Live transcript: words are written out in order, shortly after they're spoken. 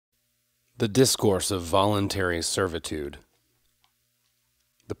The Discourse of Voluntary Servitude.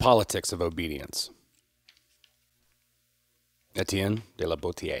 The Politics of Obedience. Etienne de la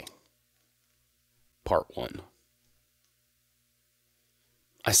Boetie. Part 1.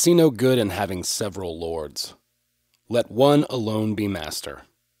 I see no good in having several lords. Let one alone be master.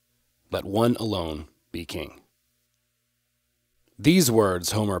 Let one alone be king. These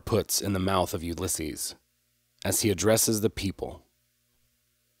words Homer puts in the mouth of Ulysses as he addresses the people.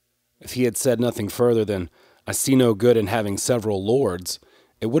 If he had said nothing further than, I see no good in having several lords,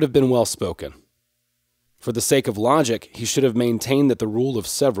 it would have been well spoken. For the sake of logic, he should have maintained that the rule of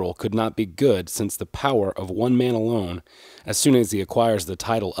several could not be good, since the power of one man alone, as soon as he acquires the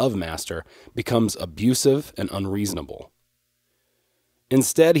title of master, becomes abusive and unreasonable.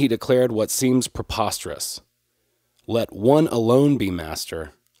 Instead, he declared what seems preposterous. Let one alone be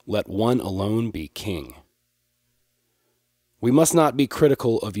master, let one alone be king. We must not be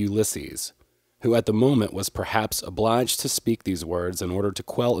critical of Ulysses, who at the moment was perhaps obliged to speak these words in order to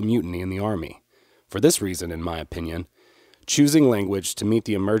quell a mutiny in the army. For this reason, in my opinion, choosing language to meet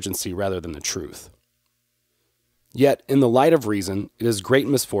the emergency rather than the truth. Yet, in the light of reason, it is great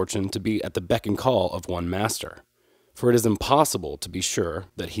misfortune to be at the beck and call of one master, for it is impossible to be sure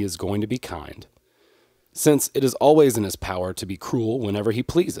that he is going to be kind, since it is always in his power to be cruel whenever he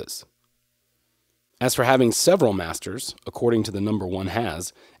pleases. As for having several masters, according to the number one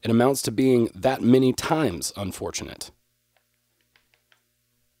has, it amounts to being that many times unfortunate.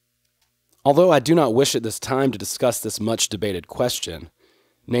 Although I do not wish at this time to discuss this much debated question,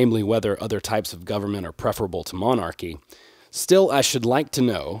 namely whether other types of government are preferable to monarchy, still I should like to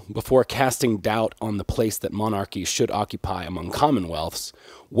know, before casting doubt on the place that monarchy should occupy among commonwealths,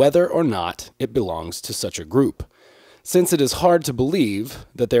 whether or not it belongs to such a group, since it is hard to believe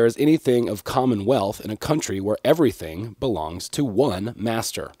that there is anything of commonwealth in a country where everything belongs to one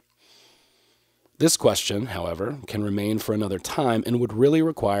master. This question, however, can remain for another time and would really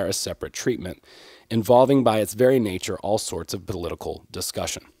require a separate treatment, involving by its very nature all sorts of political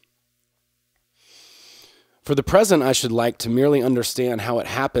discussion. For the present, I should like to merely understand how it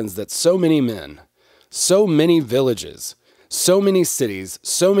happens that so many men, so many villages, so many cities,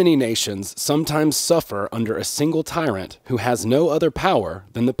 so many nations sometimes suffer under a single tyrant who has no other power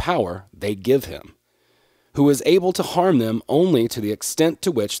than the power they give him, who is able to harm them only to the extent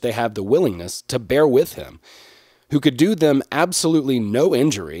to which they have the willingness to bear with him, who could do them absolutely no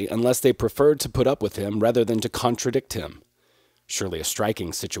injury unless they preferred to put up with him rather than to contradict him. Surely a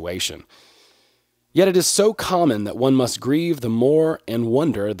striking situation. Yet it is so common that one must grieve the more and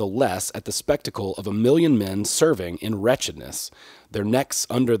wonder the less at the spectacle of 1,000,000 men serving in wretchedness, their necks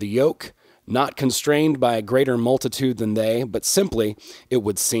under the yoke, not constrained by a greater multitude than they, but simply, it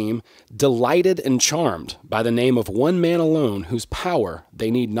would seem, delighted and charmed by the name of one man alone whose power they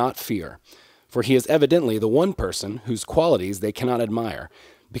need not fear, for he is evidently the one person whose qualities they cannot admire,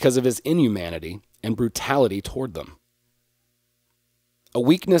 because of his inhumanity and brutality toward them. A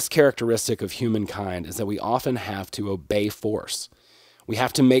weakness characteristic of humankind is that we often have to obey force. We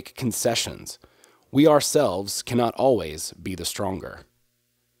have to make concessions. We ourselves cannot always be the stronger.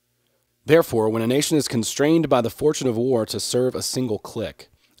 Therefore, when a nation is constrained by the fortune of war to serve a single clique,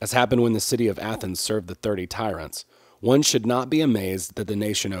 as happened when the city of Athens served the 30 tyrants, one should not be amazed that the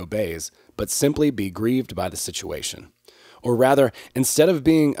nation obeys, but simply be grieved by the situation. Or rather, instead of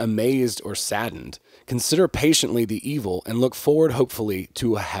being amazed or saddened, consider patiently the evil and look forward hopefully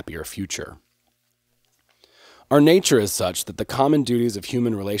to a happier future. Our nature is such that the common duties of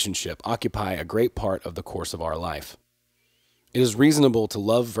human relationship occupy a great part of the course of our life. It is reasonable to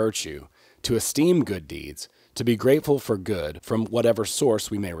love virtue, to esteem good deeds, to be grateful for good from whatever source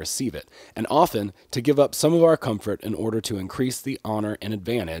we may receive it, and often to give up some of our comfort in order to increase the honor and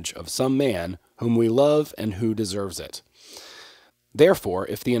advantage of some man whom we love and who deserves it. Therefore,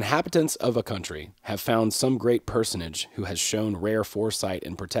 if the inhabitants of a country have found some great personage who has shown rare foresight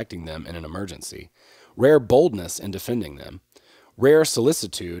in protecting them in an emergency, rare boldness in defending them, rare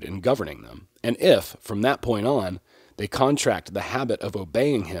solicitude in governing them, and if, from that point on, they contract the habit of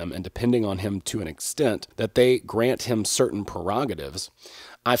obeying him and depending on him to an extent that they grant him certain prerogatives,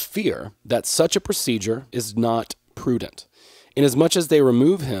 I fear that such a procedure is not prudent, inasmuch as they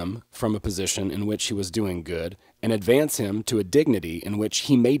remove him from a position in which he was doing good and advance him to a dignity in which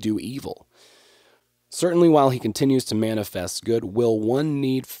he may do evil. Certainly while he continues to manifest good will, one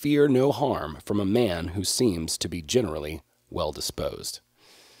need fear no harm from a man who seems to be generally well disposed.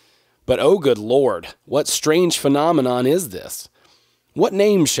 But, oh good Lord, what strange phenomenon is this? What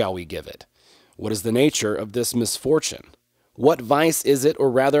name shall we give it? What is the nature of this misfortune? What vice is it, or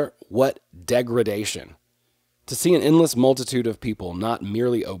rather, what degradation? To see an endless multitude of people not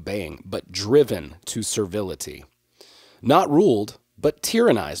merely obeying, but driven to servility. Not ruled, but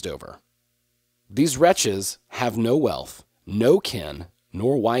tyrannized over. These wretches have no wealth, no kin,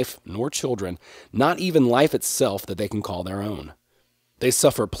 nor wife, nor children, not even life itself that they can call their own. They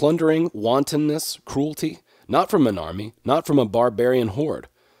suffer plundering, wantonness, cruelty, not from an army, not from a barbarian horde,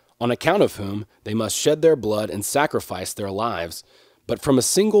 on account of whom they must shed their blood and sacrifice their lives, but from a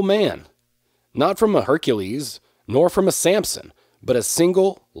single man, not from a Hercules, nor from a Samson, but a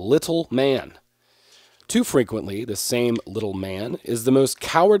single little man. Too frequently, the same little man is the most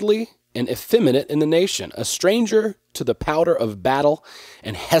cowardly and effeminate in the nation, a stranger to the powder of battle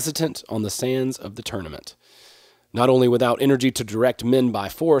and hesitant on the sands of the tournament. Not only without energy to direct men by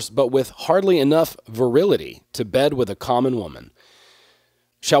force, but with hardly enough virility to bed with a common woman.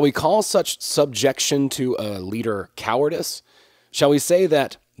 Shall we call such subjection to a leader cowardice? Shall we say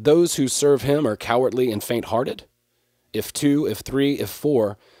that those who serve him are cowardly and faint-hearted? If two, if three, if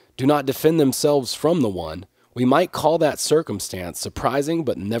four do not defend themselves from the one, we might call that circumstance surprising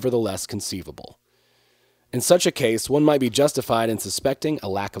but nevertheless conceivable. In such a case, one might be justified in suspecting a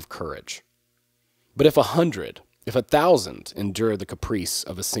lack of courage. But if 100, if 1,000 endure the caprice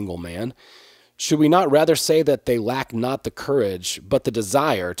of a single man, should we not rather say that they lack not the courage, but the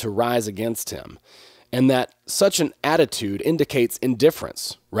desire to rise against him, and that such an attitude indicates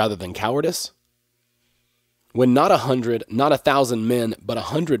indifference rather than cowardice? When not 100, not 1,000 men, but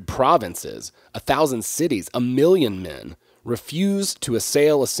 100 provinces, 1,000 cities, 1,000,000 men refuse to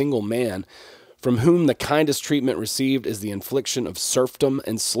assail a single man, from whom the kindest treatment received is the infliction of serfdom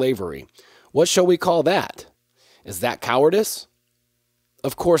and slavery, what shall we call that? Is that cowardice?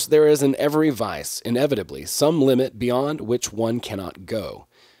 Of course, there is in every vice, inevitably, some limit beyond which one cannot go.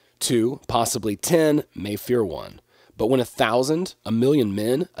 2, possibly 10, may fear one. But when 1,000, 1,000,000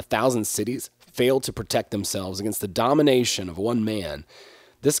 men, 1,000 cities fail to protect themselves against the domination of one man,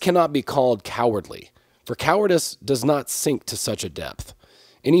 this cannot be called cowardly, for cowardice does not sink to such a depth,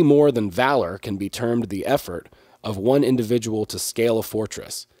 any more than valor can be termed the effort of one individual to scale a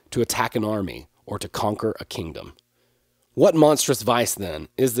fortress, to attack an army, or to conquer a kingdom. What monstrous vice, then,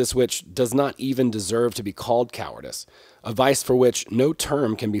 is this which does not even deserve to be called cowardice, a vice for which no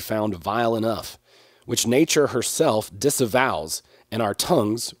term can be found vile enough, which nature herself disavows and our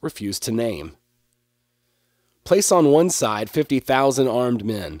tongues refuse to name? Place on one side 50,000 armed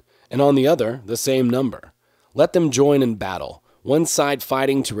men, and on the other the same number. Let them join in battle, one side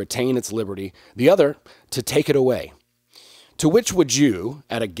fighting to retain its liberty, the other to take it away. To which would you,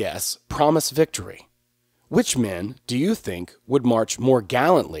 at a guess, promise victory? Which men, do you think, would march more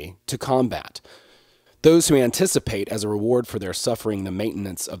gallantly to combat? Those who anticipate as a reward for their suffering the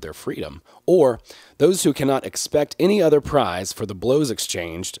maintenance of their freedom, or those who cannot expect any other prize for the blows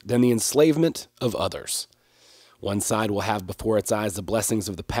exchanged than the enslavement of others? One side will have before its eyes the blessings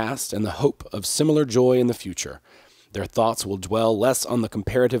of the past and the hope of similar joy in the future. Their thoughts will dwell less on the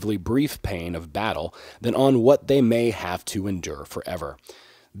comparatively brief pain of battle than on what they may have to endure forever.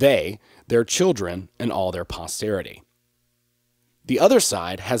 They, their children, and all their posterity. The other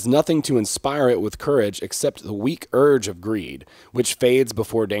side has nothing to inspire it with courage except the weak urge of greed, which fades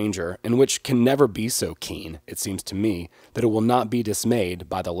before danger, and which can never be so keen, it seems to me, that it will not be dismayed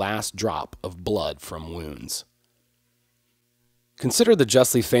by the last drop of blood from wounds. Consider the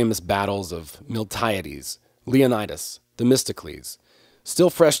justly famous battles of Miltiades, Leonidas, Themistocles, still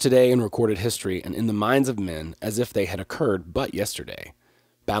fresh today in recorded history and in the minds of men as if they had occurred but yesterday.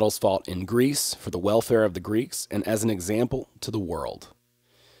 Battles fought in Greece for the welfare of the Greeks and as an example to the world.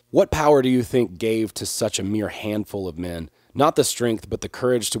 What power do you think gave to such a mere handful of men not the strength but the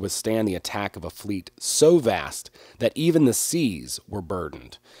courage to withstand the attack of a fleet so vast that even the seas were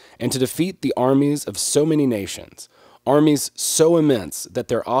burdened, and to defeat the armies of so many nations, armies so immense that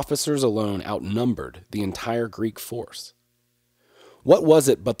their officers alone outnumbered the entire Greek force? What was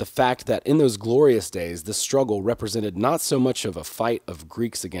it but the fact that in those glorious days the struggle represented not so much of a fight of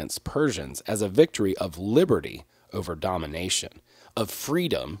Greeks against Persians as a victory of liberty over domination, of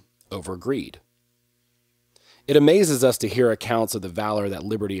freedom over greed? It amazes us to hear accounts of the valor that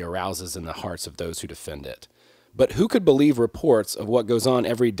liberty arouses in the hearts of those who defend it. But who could believe reports of what goes on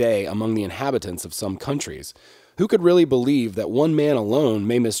every day among the inhabitants of some countries? Who could really believe that one man alone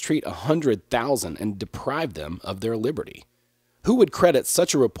may mistreat 100,000 and deprive them of their liberty? Who would credit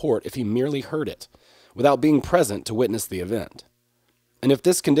such a report if he merely heard it, without being present to witness the event? And if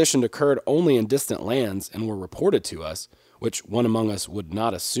this condition occurred only in distant lands and were reported to us, which one among us would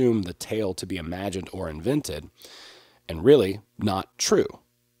not assume the tale to be imagined or invented, and really not true.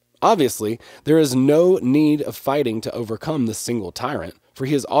 Obviously, there is no need of fighting to overcome this single tyrant, for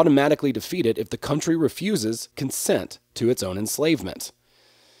he is automatically defeated if the country refuses consent to its own enslavement.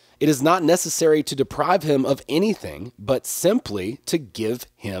 It is not necessary to deprive him of anything, but simply to give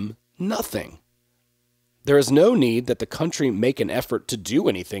him nothing. There is no need that the country make an effort to do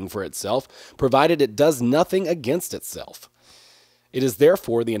anything for itself, provided it does nothing against itself. It is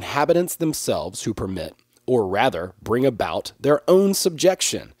therefore the inhabitants themselves who permit, or rather bring about, their own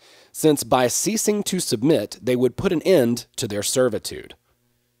subjection, since by ceasing to submit they would put an end to their servitude.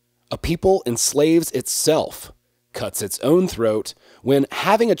 A people enslaves itself, cuts its own throat, when,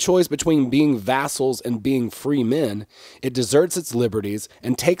 having a choice between being vassals and being free men, it deserts its liberties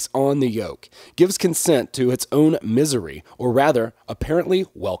and takes on the yoke, gives consent to its own misery, or rather, apparently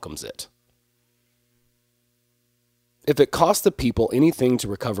welcomes it. If it costs the people anything to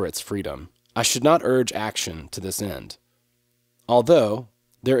recover its freedom, I should not urge action to this end. Although,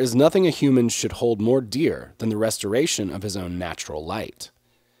 there is nothing a human should hold more dear than the restoration of his own natural light.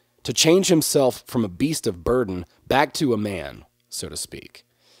 To change himself from a beast of burden back to a man, so to speak.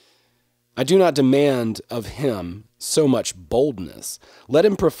 I do not demand of him so much boldness. Let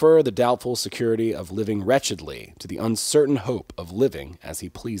him prefer the doubtful security of living wretchedly to the uncertain hope of living as he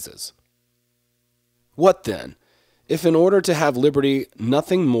pleases. What then, if in order to have liberty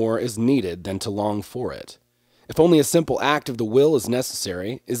nothing more is needed than to long for it? If only a simple act of the will is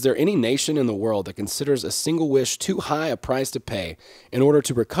necessary, is there any nation in the world that considers a single wish too high a price to pay in order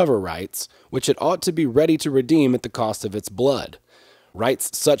to recover rights, which it ought to be ready to redeem at the cost of its blood?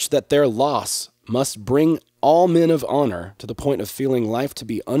 Rights such that their loss must bring all men of honor to the point of feeling life to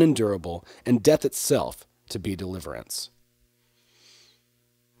be unendurable and death itself to be deliverance.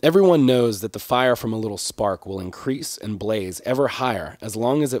 Everyone knows that the fire from a little spark will increase and blaze ever higher as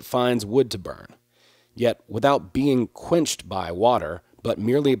long as it finds wood to burn. Yet, without being quenched by water, but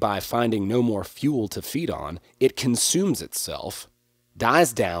merely by finding no more fuel to feed on, it consumes itself,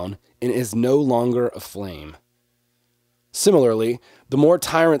 dies down, and is no longer aflame. Similarly, the more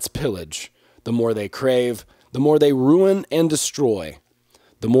tyrants pillage, the more they crave, the more they ruin and destroy.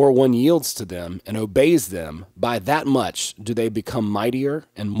 The more one yields to them and obeys them, by that much do they become mightier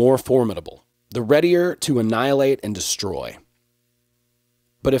and more formidable, the readier to annihilate and destroy.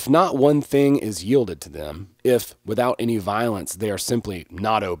 But if not one thing is yielded to them, if, without any violence, they are simply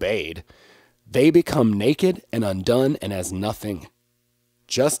not obeyed, they become naked and undone and as nothing.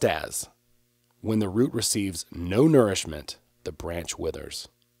 Just as, when the root receives no nourishment, the branch withers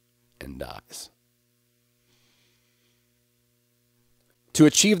and dies. To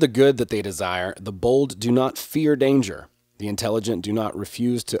achieve the good that they desire, the bold do not fear danger. The intelligent do not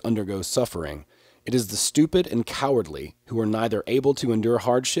refuse to undergo suffering. It is the stupid and cowardly who are neither able to endure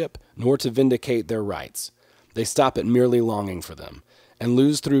hardship nor to vindicate their rights. They stop at merely longing for them, and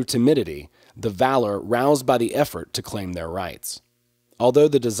lose through timidity the valor roused by the effort to claim their rights, although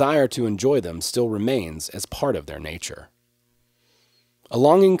the desire to enjoy them still remains as part of their nature. A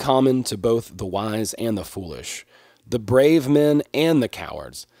longing common to both the wise and the foolish, the brave men and the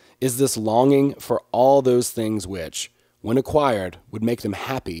cowards, is this longing for all those things which, when acquired, would make them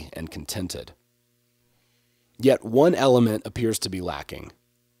happy and contented. Yet one element appears to be lacking.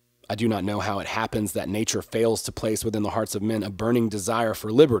 I do not know how it happens that nature fails to place within the hearts of men a burning desire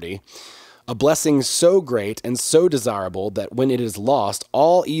for liberty, a blessing so great and so desirable that when it is lost,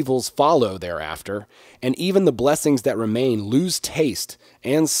 all evils follow thereafter, and even the blessings that remain lose taste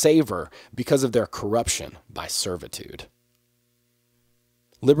and savor because of their corruption by servitude.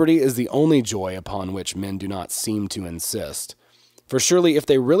 Liberty is the only joy upon which men do not seem to insist, for surely if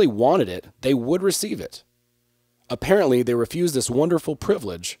they really wanted it, they would receive it. Apparently, they refuse this wonderful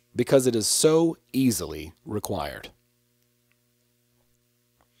privilege because it is so easily required.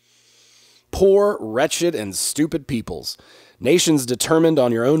 Poor, wretched, and stupid peoples, nations determined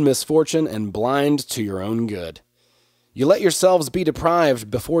on your own misfortune and blind to your own good. You let yourselves be deprived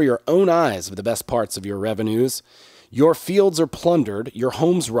before your own eyes of the best parts of your revenues. Your fields are plundered, your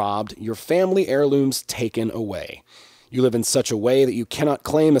homes robbed, your family heirlooms taken away. You live in such a way that you cannot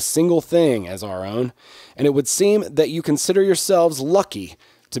claim a single thing as our own, and it would seem that you consider yourselves lucky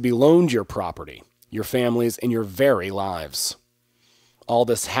to be loaned your property, your families, and your very lives. All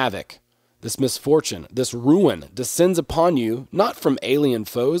this havoc, this misfortune, this ruin descends upon you not from alien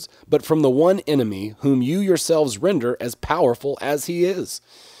foes, but from the one enemy whom you yourselves render as powerful as he is,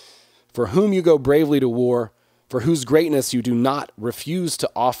 for whom you go bravely to war, for whose greatness you do not refuse to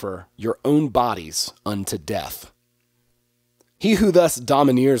offer your own bodies unto death. He who thus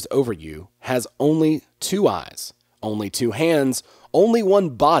domineers over you has only 2 eyes, only 2 hands, only 1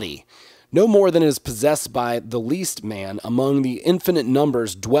 body, no more than is possessed by the least man among the infinite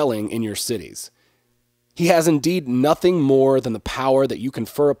numbers dwelling in your cities. He has indeed nothing more than the power that you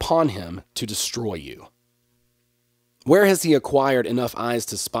confer upon him to destroy you. Where has he acquired enough eyes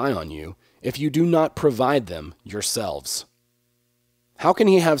to spy on you if you do not provide them yourselves? How can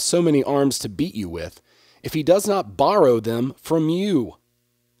he have so many arms to beat you with if he does not borrow them from you?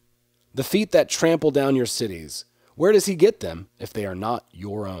 The feet that trample down your cities, where does he get them if they are not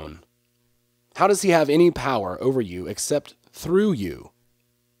your own? How does he have any power over you except through you?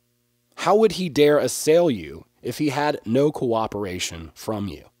 How would he dare assail you if he had no cooperation from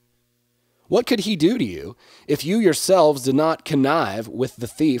you? What could he do to you if you yourselves did not connive with the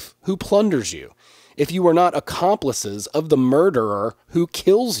thief who plunders you? If you were not accomplices of the murderer who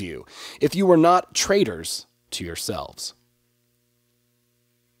kills you? If you were not traitors to yourselves?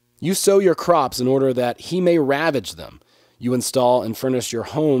 You sow your crops in order that he may ravage them. You install and furnish your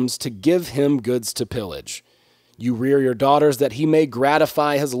homes to give him goods to pillage. You rear your daughters that he may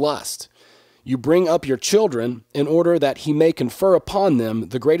gratify his lust. You bring up your children in order that he may confer upon them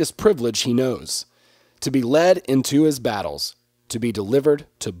the greatest privilege he knows, to be led into his battles, to be delivered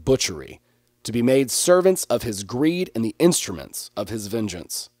to butchery, to be made servants of his greed and the instruments of his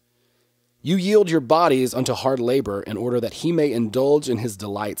vengeance. You yield your bodies unto hard labor in order that he may indulge in his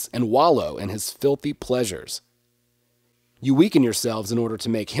delights and wallow in his filthy pleasures. You weaken yourselves in order to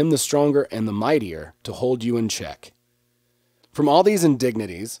make him the stronger and the mightier to hold you in check. From all these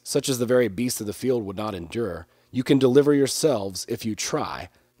indignities, such as the very beasts of the field would not endure, you can deliver yourselves if you try,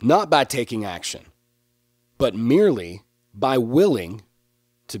 not by taking action, but merely by willing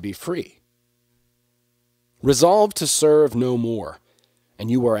to be free. Resolve to serve no more,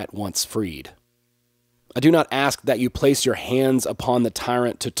 and you are at once freed. I do not ask that you place your hands upon the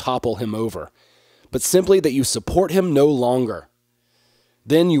tyrant to topple him over, but simply that you support him no longer.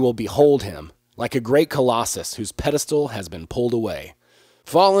 Then you will behold him, like a great colossus whose pedestal has been pulled away,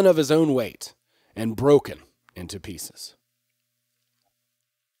 fallen of his own weight, and broken into pieces.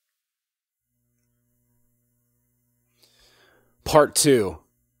 Part 2.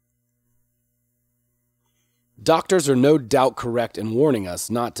 Doctors are no doubt correct in warning us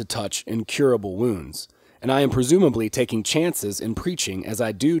not to touch incurable wounds, and I am presumably taking chances in preaching as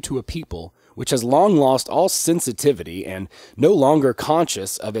I do to a people which has long lost all sensitivity and, no longer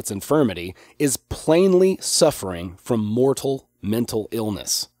conscious of its infirmity, is plainly suffering from mortal mental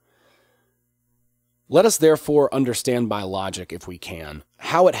illness. Let us therefore understand by logic, if we can,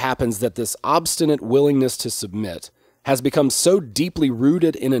 how it happens that this obstinate willingness to submit has become so deeply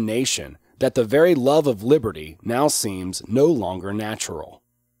rooted in a nation that the very love of liberty now seems no longer natural.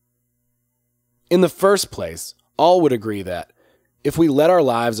 In the first place, all would agree that, if we led our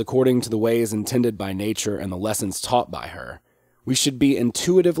lives according to the ways intended by nature and the lessons taught by her, we should be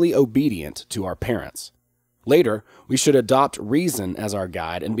intuitively obedient to our parents. Later, we should adopt reason as our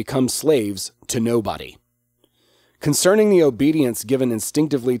guide and become slaves to nobody. Concerning the obedience given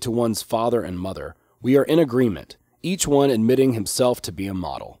instinctively to one's father and mother, we are in agreement, each one admitting himself to be a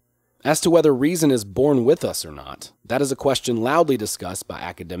model. As to whether reason is born with us or not, that is a question loudly discussed by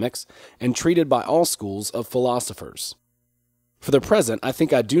academics and treated by all schools of philosophers. For the present, I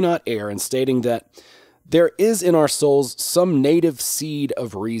think I do not err in stating that there is in our souls some native seed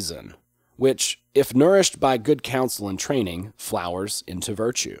of reason, which, if nourished by good counsel and training, flowers into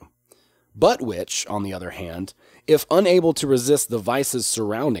virtue, but which, on the other hand, if unable to resist the vices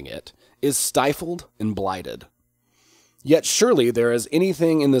surrounding it, is stifled and blighted. Yet surely there is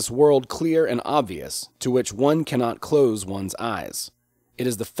anything in this world clear and obvious to which one cannot close one's eyes. It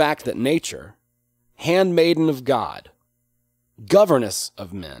is the fact that nature, handmaiden of God, governess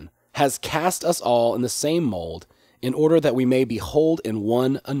of men, has cast us all in the same mold in order that we may behold in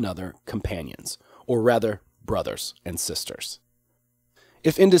one another companions, or rather brothers and sisters.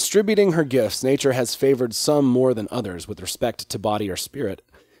 If in distributing her gifts nature has favored some more than others with respect to body or spirit,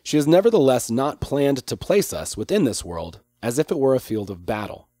 she has nevertheless not planned to place us within this world as if it were a field of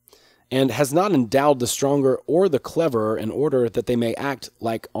battle, and has not endowed the stronger or the cleverer in order that they may act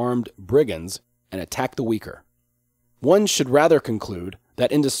like armed brigands and attack the weaker. One should rather conclude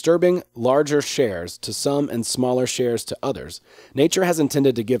that in disturbing larger shares to some and smaller shares to others, nature has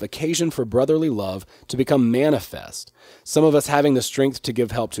intended to give occasion for brotherly love to become manifest, some of us having the strength to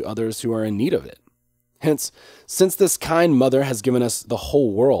give help to others who are in need of it. Hence, since this kind mother has given us the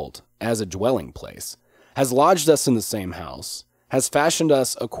whole world as a dwelling place, has lodged us in the same house, has fashioned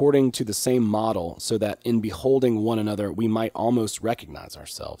us according to the same model so that in beholding one another we might almost recognize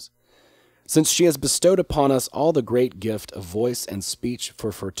ourselves, since she has bestowed upon us all the great gift of voice and speech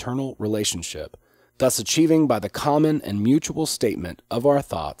for fraternal relationship, thus achieving by the common and mutual statement of our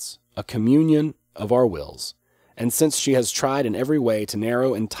thoughts a communion of our wills, and since she has tried in every way to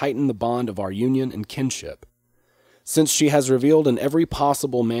narrow and tighten the bond of our union and kinship, since she has revealed in every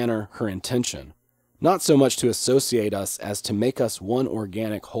possible manner her intention, not so much to associate us as to make us one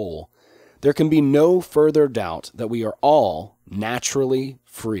organic whole, there can be no further doubt that we are all naturally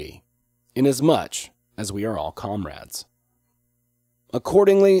free, inasmuch as we are all comrades.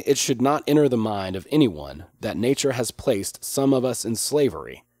 Accordingly, it should not enter the mind of anyone that nature has placed some of us in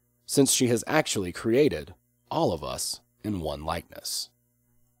slavery, since she has actually created all of us in one likeness.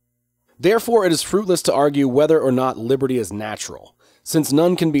 Therefore, it is fruitless to argue whether or not liberty is natural, since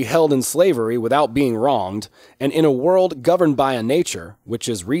none can be held in slavery without being wronged, and in a world governed by a nature which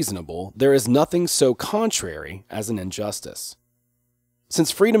is reasonable, there is nothing so contrary as an injustice.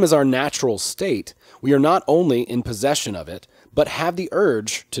 Since freedom is our natural state, we are not only in possession of it, but have the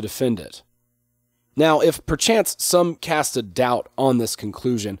urge to defend it. Now, if perchance some cast a doubt on this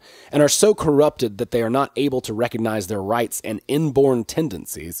conclusion, and are so corrupted that they are not able to recognize their rights and inborn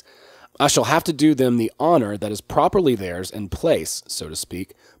tendencies, I shall have to do them the honor that is properly theirs and place, so to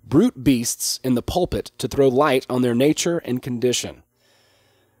speak, brute beasts in the pulpit to throw light on their nature and condition.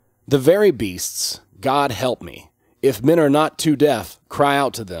 The very beasts, God help me, if men are not too deaf, cry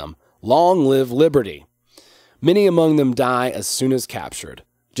out to them, "Long live liberty!" Many among them die as soon as captured.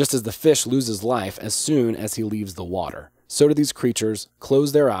 Just as the fish loses life as soon as he leaves the water, so do these creatures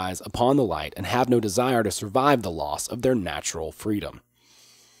close their eyes upon the light and have no desire to survive the loss of their natural freedom.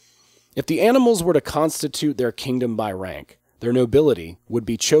 If the animals were to constitute their kingdom by rank, their nobility would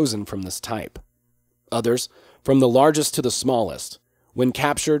be chosen from this type. Others, from the largest to the smallest, when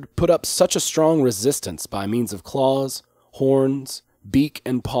captured, put up such a strong resistance by means of claws, horns, beak,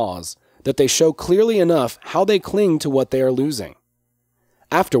 and paws, that they show clearly enough how they cling to what they are losing.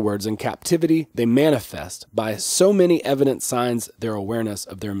 Afterwards, in captivity, they manifest by so many evident signs their awareness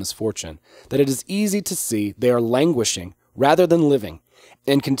of their misfortune, that it is easy to see they are languishing rather than living,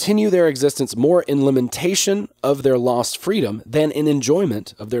 and continue their existence more in lamentation of their lost freedom than in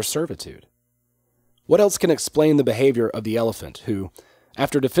enjoyment of their servitude. What else can explain the behavior of the elephant who,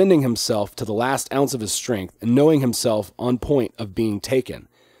 after defending himself to the last ounce of his strength and knowing himself on point of being taken,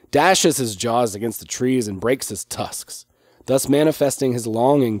 dashes his jaws against the trees and breaks his tusks, thus manifesting his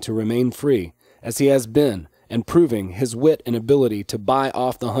longing to remain free, as he has been, and proving his wit and ability to buy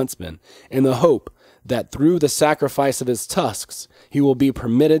off the huntsman, in the hope that through the sacrifice of his tusks he will be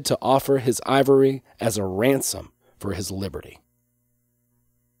permitted to offer his ivory as a ransom for his liberty.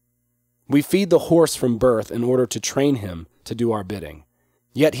 We feed the horse from birth in order to train him to do our bidding,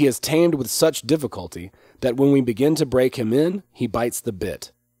 yet he is tamed with such difficulty that when we begin to break him in, he bites the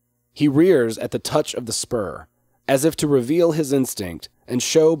bit. He rears at the touch of the spur, as if to reveal his instinct and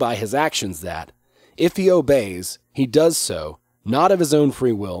show by his actions that, if he obeys, he does so not of his own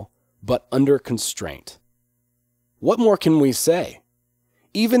free will, but under constraint. What more can we say?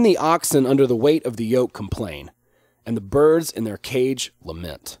 Even the oxen under the weight of the yoke complain, and the birds in their cage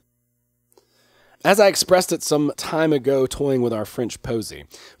lament. As I expressed it some time ago toying with our French poesy,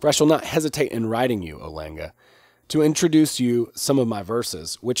 for I shall not hesitate in writing you, Olenga, to introduce you some of my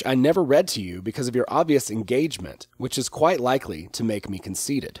verses, which I never read to you because of your obvious engagement, which is quite likely to make me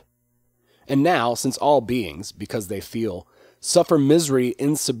conceited. And now, since all beings, because they feel, suffer misery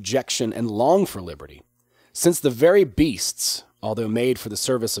in subjection and long for liberty, since the very beasts, although made for the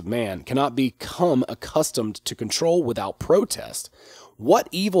service of man, cannot become accustomed to control without protest, what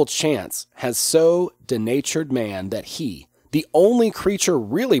evil chance has so denatured man that he, the only creature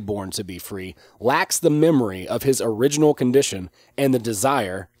really born to be free, lacks the memory of his original condition and the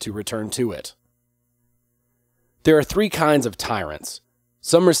desire to return to it? There are three kinds of tyrants.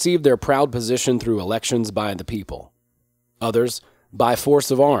 Some receive their proud position through elections by the people, others by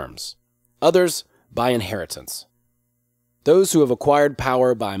force of arms, others by inheritance. Those who have acquired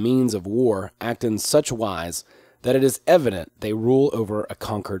power by means of war act in such wise that it is evident they rule over a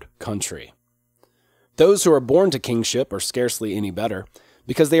conquered country. Those who are born to kingship are scarcely any better,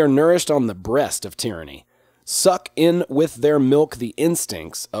 because they are nourished on the breast of tyranny, suck in with their milk the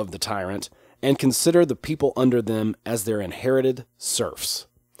instincts of the tyrant, and consider the people under them as their inherited serfs.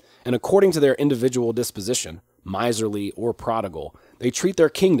 And according to their individual disposition, miserly or prodigal, they treat their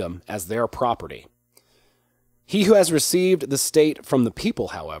kingdom as their property. He who has received the state from the people,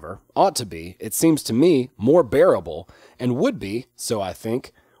 however, ought to be, it seems to me, more bearable, and would be, so I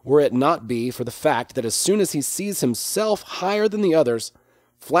think, were it not be for the fact that as soon as he sees himself higher than the others,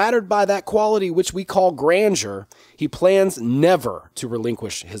 flattered by that quality which we call grandeur, he plans never to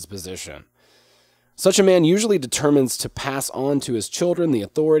relinquish his position. Such a man usually determines to pass on to his children the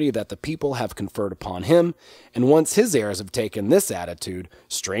authority that the people have conferred upon him, and once his heirs have taken this attitude,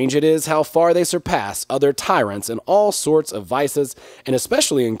 strange it is how far they surpass other tyrants in all sorts of vices, and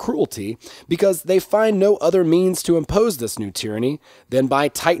especially in cruelty, because they find no other means to impose this new tyranny than by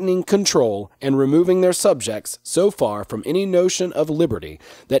tightening control and removing their subjects so far from any notion of liberty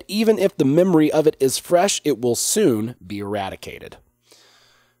that even if the memory of it is fresh, it will soon be eradicated.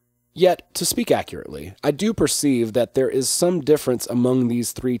 Yet, to speak accurately, I do perceive that there is some difference among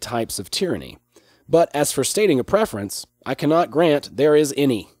these three types of tyranny. But as for stating a preference, I cannot grant there is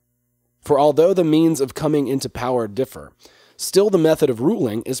any. For although the means of coming into power differ, still the method of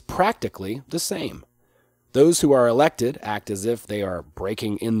ruling is practically the same. Those who are elected act as if they are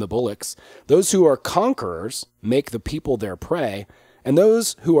breaking in the bullocks. Those who are conquerors make the people their prey, and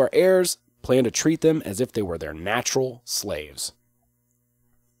those who are heirs plan to treat them as if they were their natural slaves.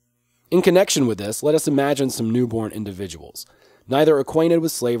 In connection with this, let us imagine some newborn individuals, neither acquainted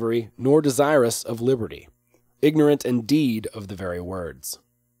with slavery nor desirous of liberty, ignorant indeed of the very words.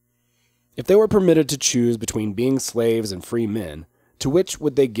 If they were permitted to choose between being slaves and free men, to which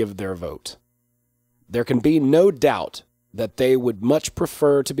would they give their vote? There can be no doubt that they would much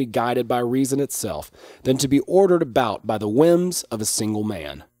prefer to be guided by reason itself than to be ordered about by the whims of a single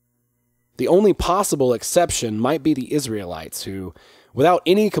man. The only possible exception might be the Israelites who, without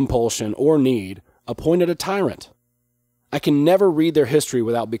any compulsion or need, appointed a tyrant. I can never read their history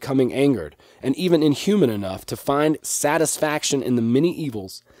without becoming angered and even inhuman enough to find satisfaction in the many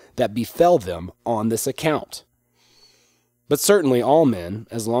evils that befell them on this account. But certainly all men,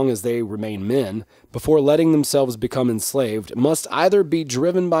 as long as they remain men, before letting themselves become enslaved, must either be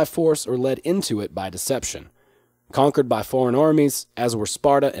driven by force or led into it by deception, conquered by foreign armies, as were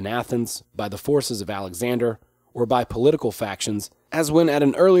Sparta and Athens, by the forces of Alexander, or by political factions, as when at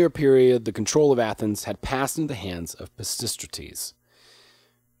an earlier period the control of Athens had passed into the hands of Bitchute.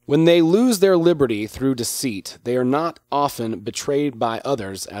 When they lose their liberty through deceit, they are not often betrayed by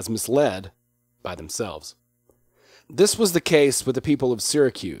others as misled by themselves. This was the case with the people of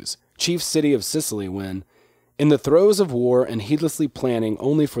Syracuse, chief city of Sicily, when, in the throes of war and heedlessly planning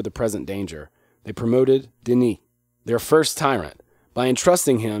only for the present danger, they promoted Denis, their first tyrant, by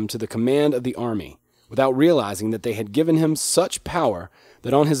entrusting him to the command of the army, without realizing that they had given him such power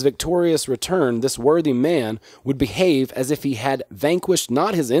that on his victorious return this worthy man would behave as if he had vanquished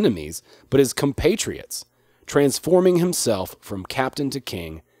not his enemies, but his compatriots, transforming himself from captain to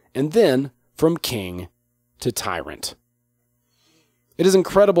king, and then from king to tyrant. It is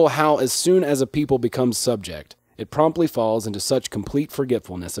incredible how, as soon as a people becomes subject, it promptly falls into such complete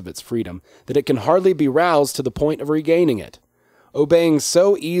forgetfulness of its freedom that it can hardly be roused to the point of regaining it, obeying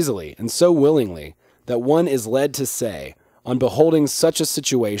so easily and so willingly that one is led to say, on beholding such a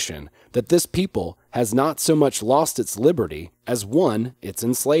situation, that this people has not so much lost its liberty as won its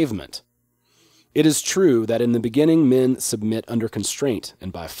enslavement. It is true that in the beginning men submit under constraint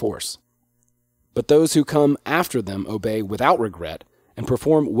and by force. But those who come after them obey without regret and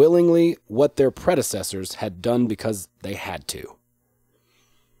perform willingly what their predecessors had done because they had to.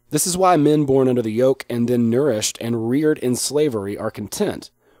 This is why men born under the yoke and then nourished and reared in slavery are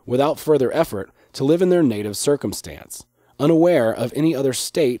content, without further effort, to live in their native circumstance, unaware of any other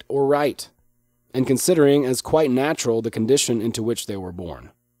state or right, and considering as quite natural the condition into which they were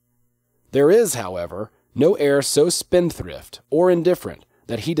born. There is, however, no heir so spendthrift or indifferent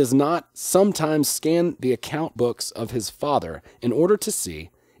that he does not sometimes scan the account books of his father in order to see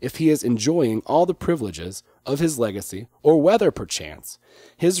if he is enjoying all the privileges of his legacy, or whether, perchance,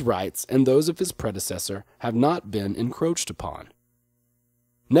 his rights and those of his predecessor have not been encroached upon.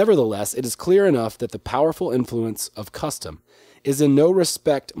 Nevertheless, it is clear enough that the powerful influence of custom is in no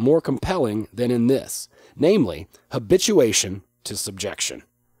respect more compelling than in this, namely, habituation to subjection.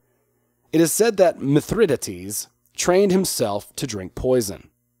 It is said that Mithridates trained himself to drink poison.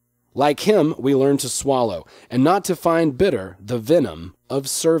 Like him, we learn to swallow, and not to find bitter, the venom of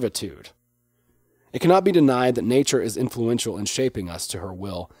servitude. It cannot be denied that nature is influential in shaping us to her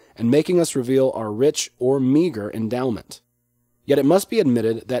will, and making us reveal our rich or meager endowment. Yet it must be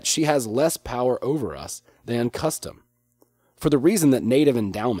admitted that she has less power over us than custom, for the reason that native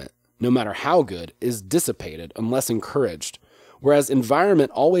endowment, no matter how good, is dissipated unless encouraged, whereas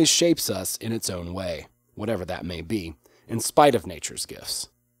environment always shapes us in its own way, whatever that may be, in spite of nature's gifts.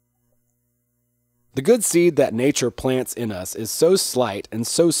 The good seed that nature plants in us is so slight and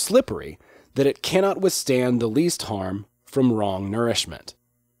so slippery that it cannot withstand the least harm from wrong nourishment.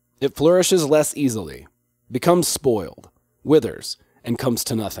 It flourishes less easily, becomes spoiled, withers, and comes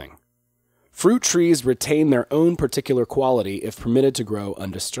to nothing. Fruit trees retain their own particular quality if permitted to grow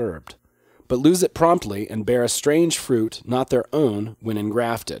undisturbed, but lose it promptly and bear a strange fruit not their own when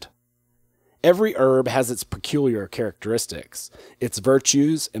engrafted. Every herb has its peculiar characteristics, its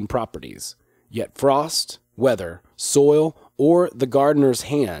virtues and properties, yet frost, weather, soil, or the gardener's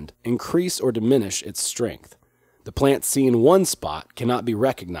hand increase or diminish its strength. The plant seen in one spot cannot be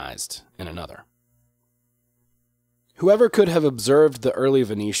recognized in another. Whoever could have observed the early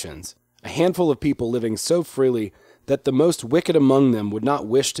Venetians, a handful of people living so freely that the most wicked among them would not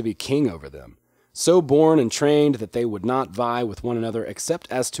wish to be king over them, so born and trained that they would not vie with one another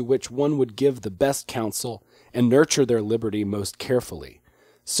except as to which one would give the best counsel and nurture their liberty most carefully,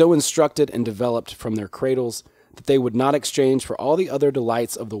 so instructed and developed from their cradles that they would not exchange for all the other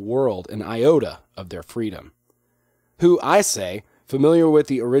delights of the world an iota of their freedom. Who, I say, familiar with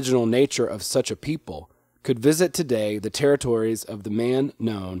the original nature of such a people, could visit today the territories of the man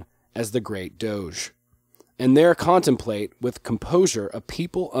known as the Great Doge, and there contemplate with composure a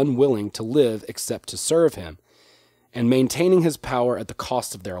people unwilling to live except to serve him, and maintaining his power at the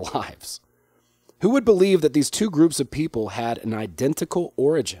cost of their lives. Who would believe that these two groups of people had an identical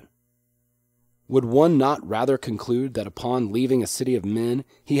origin? Would one not rather conclude that upon leaving a city of men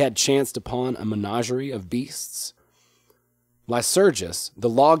he had chanced upon a menagerie of beasts? Lycurgus, the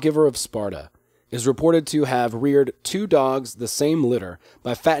lawgiver of Sparta, is reported to have reared 2 dogs the same litter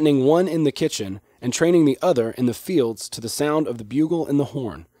by fattening one in the kitchen and training the other in the fields to the sound of the bugle and the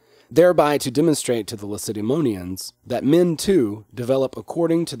horn, thereby to demonstrate to the Lacedaemonians that men too develop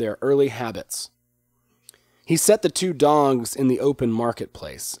according to their early habits. He set the 2 dogs in the open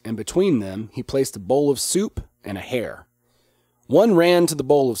marketplace, and between them he placed a bowl of soup and a hare. One ran to the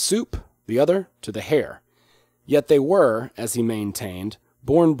bowl of soup, the other to the hare. Yet they were, as he maintained,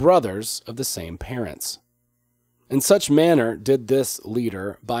 born brothers of the same parents. In such manner did this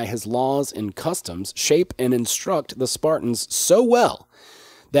leader, by his laws and customs, shape and instruct the Spartans so well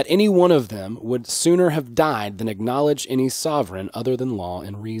that any one of them would sooner have died than acknowledge any sovereign other than law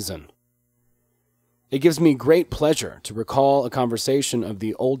and reason. It gives me great pleasure to recall a conversation of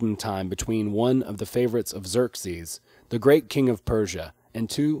the olden time between one of the favorites of Xerxes, the great king of Persia, and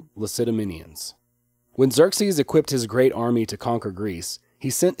 2 Lacedaemonians. When Xerxes equipped his great army to conquer Greece, he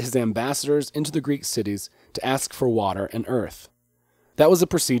sent his ambassadors into the Greek cities to ask for water and earth. That was a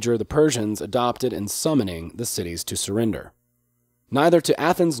procedure the Persians adopted in summoning the cities to surrender. Neither to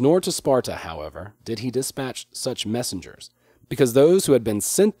Athens nor to Sparta, however, did he dispatch such messengers, because those who had been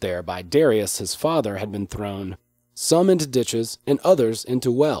sent there by Darius his father had been thrown, some into ditches and others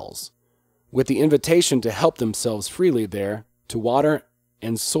into wells, with the invitation to help themselves freely there to water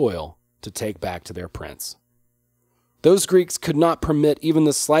and soil to take back to their prince. Those Greeks could not permit even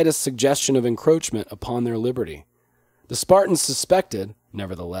the slightest suggestion of encroachment upon their liberty. The Spartans suspected,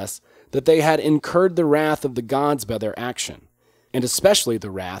 nevertheless, that they had incurred the wrath of the gods by their action, and especially the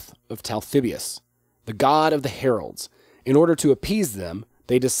wrath of Talthybius, the god of the heralds. In order to appease them,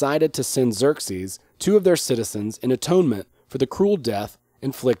 they decided to send Xerxes 2 of their citizens in atonement for the cruel death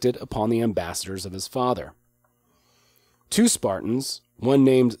inflicted upon the ambassadors of his father. 2 Spartans, one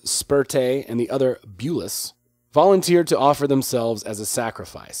named Spurte and the other Bulis, volunteered to offer themselves as a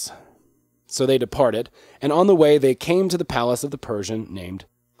sacrifice. So they departed, and on the way they came to the palace of the Persian named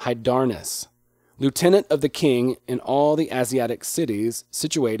Hydarnes, lieutenant of the king in all the Asiatic cities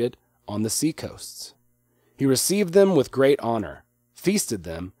situated on the seacoasts. He received them with great honor, feasted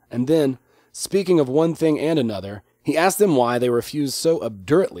them, and then, speaking of one thing and another, he asked them why they refused so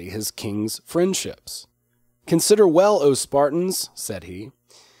obdurately his king's friendships. "Consider well, O Spartans," said he,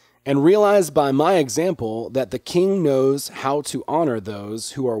 "and realize by my example that the king knows how to honor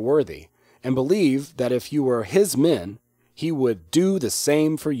those who are worthy, and believe that if you were his men, he would do the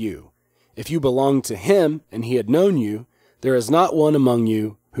same for you. If you belonged to him and he had known you, there is not one among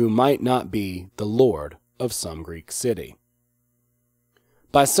you who might not be the lord of some Greek city."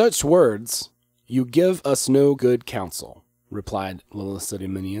 "By such words you give us no good counsel," replied the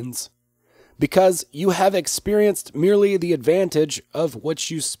Lacedaemonians, "because you have experienced merely the advantage of what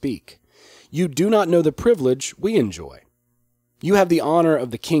you speak. You do not know the privilege we enjoy. You have the honor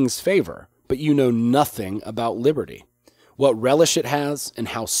of the king's favor, but you know nothing about liberty, what relish it has, and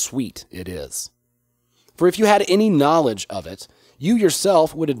how sweet it is. For if you had any knowledge of it, you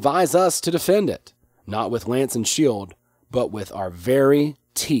yourself would advise us to defend it, not with lance and shield, but with our very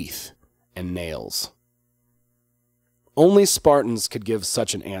teeth and nails." Only Spartans could give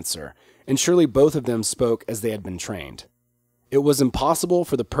such an answer, and surely both of them spoke as they had been trained. It was impossible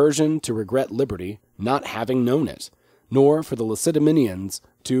for the Persian to regret liberty, not having known it, nor for the Lacedaemonians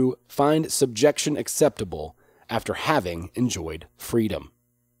to find subjection acceptable after having enjoyed freedom.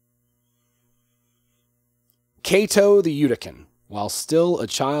 Cato the Utican while still a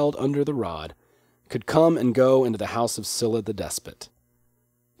child under the rod, could come and go into the house of Scylla the despot.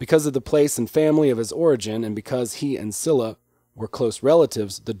 Because of the place and family of his origin, and because he and Scylla were close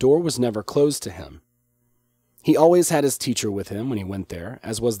relatives, the door was never closed to him. He always had his teacher with him when he went there,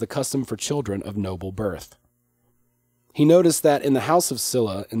 as was the custom for children of noble birth. He noticed that in the house of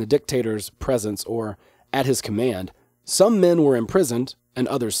Scylla, in the dictator's presence or at his command, some men were imprisoned and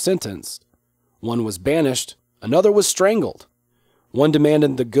others sentenced. One was banished, another was strangled. One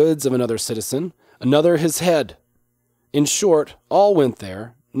demanded the goods of another citizen, another his head. In short, all went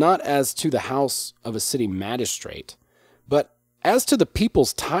there, not as to the house of a city magistrate, but as to the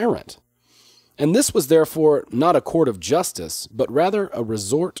people's tyrant. And this was therefore not a court of justice, but rather a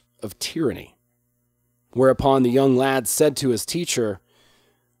resort of tyranny. Whereupon the young lad said to his teacher,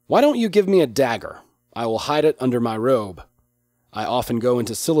 "Why don't you give me a dagger? I will hide it under my robe. I often go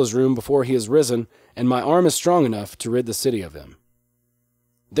into Scylla's room before he has risen, and my arm is strong enough to rid the city of him."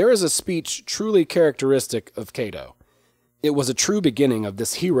 There is a speech truly characteristic of Cato. It was a true beginning of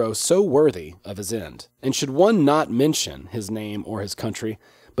this hero so worthy of his end. And should one not mention his name or his country,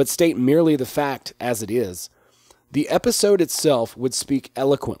 but state merely the fact as it is, the episode itself would speak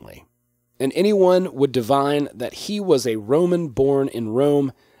eloquently, and anyone would divine that he was a Roman born in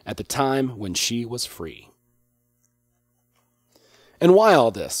Rome at the time when she was free. And why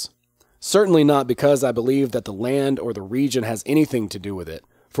all this? Certainly not because I believe that the land or the region has anything to do with it,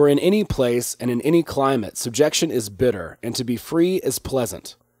 for in any place and in any climate, subjection is bitter, and to be free is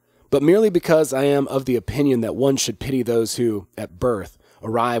pleasant, but merely because I am of the opinion that one should pity those who, at birth,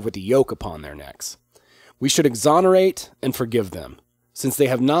 arrive with the yoke upon their necks. We should exonerate and forgive them, since they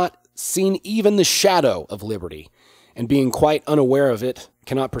have not seen even the shadow of liberty, and being quite unaware of it,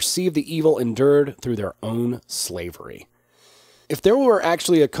 cannot perceive the evil endured through their own slavery. If there were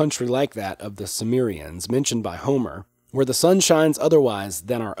actually a country like that of the Cimmerians mentioned by Homer, where the sun shines otherwise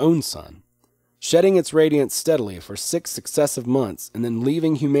than our own sun, shedding its radiance steadily for 6 successive months, and then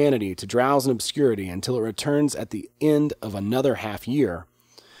leaving humanity to drowse in obscurity until it returns at the end of another half year,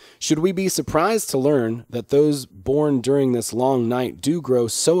 should we be surprised to learn that those born during this long night do grow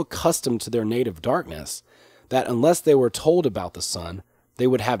so accustomed to their native darkness that unless they were told about the sun, they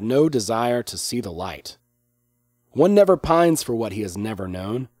would have no desire to see the light? One never pines for what he has never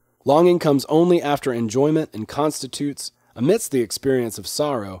known. Longing comes only after enjoyment and constitutes, amidst the experience of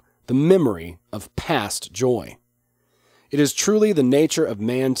sorrow, the memory of past joy. It is truly the nature of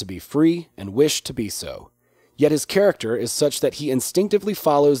man to be free and wish to be so. Yet his character is such that he instinctively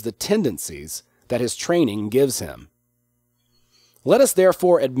follows the tendencies that his training gives him. Let us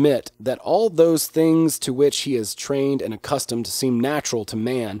therefore admit that all those things to which he is trained and accustomed seem natural to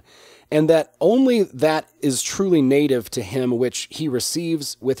man, and that only that is truly native to him which he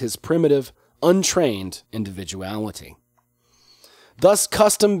receives with his primitive, untrained individuality. Thus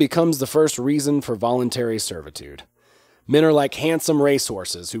custom becomes the first reason for voluntary servitude. Men are like handsome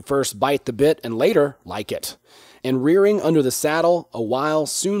racehorses who first bite the bit and later like it, and rearing under the saddle a while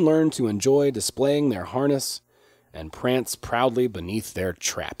soon learn to enjoy displaying their harness and prance proudly beneath their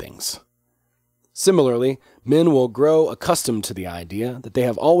trappings. Similarly, men will grow accustomed to the idea that they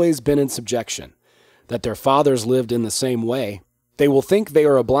have always been in subjection, that their fathers lived in the same way. They will think they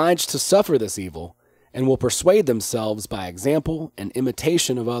are obliged to suffer this evil, and will persuade themselves by example and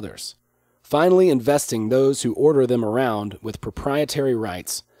imitation of others, finally investing those who order them around with proprietary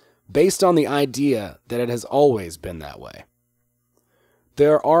rights, based on the idea that it has always been that way.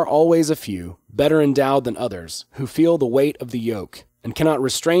 There are always a few, better endowed than others, who feel the weight of the yoke and cannot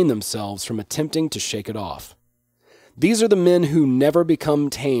restrain themselves from attempting to shake it off. These are the men who never become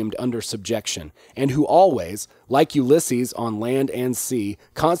tamed under subjection, and who always, like Ulysses on land and sea,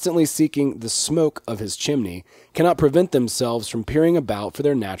 constantly seeking the smoke of his chimney, cannot prevent themselves from peering about for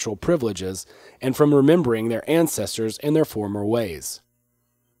their natural privileges, and from remembering their ancestors and their former ways.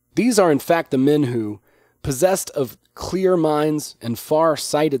 These are in fact the men who, possessed of clear minds and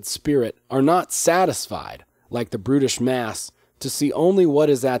far-sighted spirit, are not satisfied, like the brutish mass, to see only what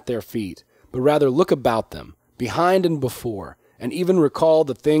is at their feet, but rather look about them, behind and before, and even recall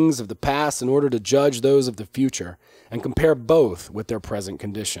the things of the past in order to judge those of the future, and compare both with their present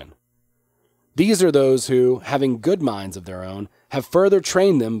condition. These are those who, having good minds of their own, have further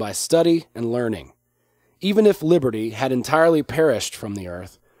trained them by study and learning. Even if liberty had entirely perished from the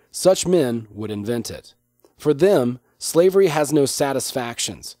earth, such men would invent it. For them, slavery has no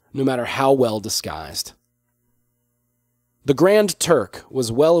satisfactions, no matter how well disguised. The Grand Turk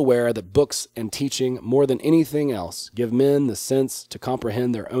was well aware that books and teaching, more than anything else, give men the sense to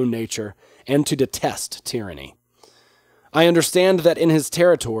comprehend their own nature and to detest tyranny. I understand that in his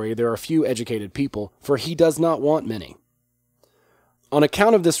territory there are few educated people, for he does not want many. On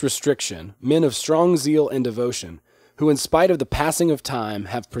account of this restriction, men of strong zeal and devotion, who in spite of the passing of time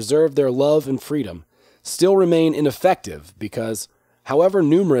have preserved their love and freedom, still remain ineffective because, however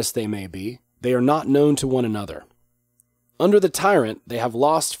numerous they may be, they are not known to one another. Under the tyrant, they have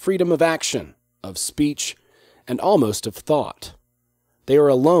lost freedom of action, of speech, and almost of thought. They are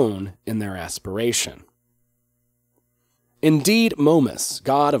alone in their aspiration. Indeed, Momus,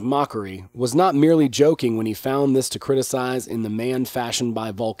 god of mockery, was not merely joking when he found this to criticize in the man fashioned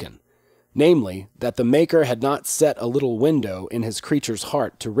by Vulcan, namely, that the Maker had not set a little window in his creature's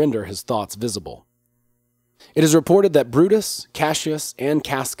heart to render his thoughts visible. It is reported that Brutus, Cassius, and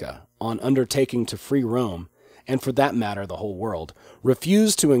Casca, on undertaking to free Rome, and for that matter the whole world,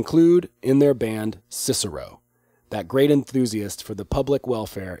 refused to include in their band Cicero, that great enthusiast for the public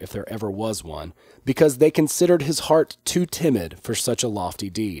welfare if there ever was one, because they considered his heart too timid for such a lofty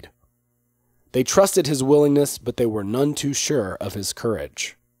deed. They trusted his willingness, but they were none too sure of his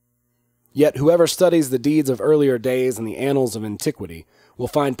courage. Yet whoever studies the deeds of earlier days and the annals of antiquity will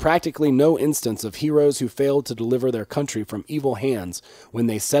find practically no instance of heroes who failed to deliver their country from evil hands when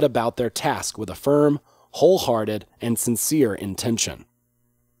they set about their task with a firm, wholehearted, and sincere intention.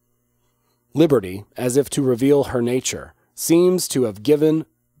 Liberty, as if to reveal her nature, seems to have given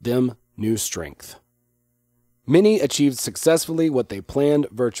them new strength. Many achieved successfully what they planned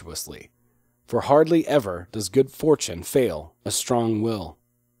virtuously, for hardly ever does good fortune fail a strong will.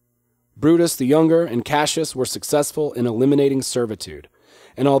 Brutus the younger and Cassius were successful in eliminating servitude,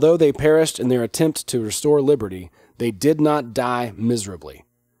 and although they perished in their attempt to restore liberty, they did not die miserably.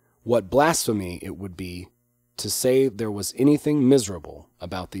 What blasphemy it would be to say there was anything miserable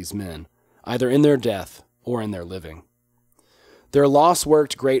about these men, either in their death or in their living. Their loss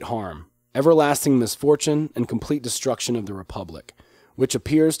worked great harm, everlasting misfortune, and complete destruction of the Republic, which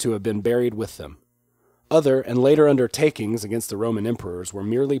appears to have been buried with them. Other and later undertakings against the Roman emperors were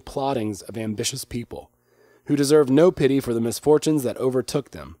merely plottings of ambitious people, who deserved no pity for the misfortunes that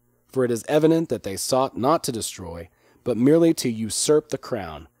overtook them, for it is evident that they sought not to destroy, but merely to usurp the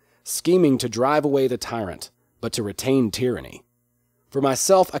crown, scheming to drive away the tyrant, but to retain tyranny. For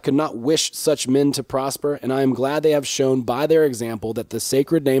myself, I could not wish such men to prosper, and I am glad they have shown by their example that the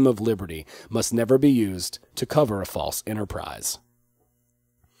sacred name of liberty must never be used to cover a false enterprise.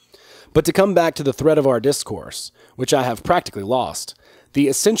 But to come back to the thread of our discourse, which I have practically lost, the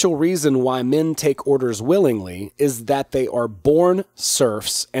essential reason why men take orders willingly is that they are born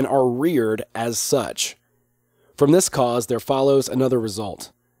serfs and are reared as such. From this cause there follows another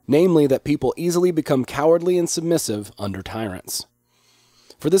result, namely that people easily become cowardly and submissive under tyrants.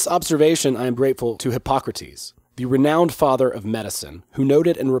 For this observation I am grateful to Hippocrates, the renowned father of medicine, who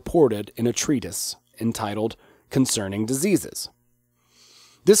noted and reported in a treatise entitled Concerning Diseases.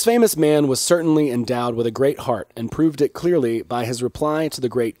 This famous man was certainly endowed with a great heart, and proved it clearly by his reply to the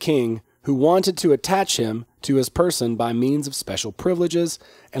great king, who wanted to attach him to his person by means of special privileges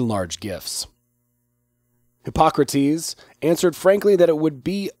and large gifts. Hippocrates answered frankly that it would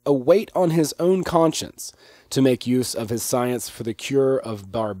be a weight on his own conscience to make use of his science for the cure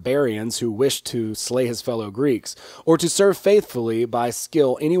of barbarians who wished to slay his fellow Greeks, or to serve faithfully by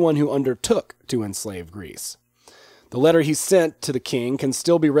skill anyone who undertook to enslave Greece. The letter he sent to the king can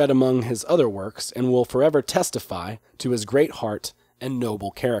still be read among his other works, and will forever testify to his great heart and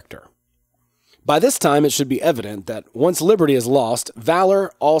noble character. By this time it should be evident that once liberty is lost,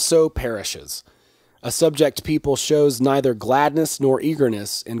 valor also perishes. A subject people shows neither gladness nor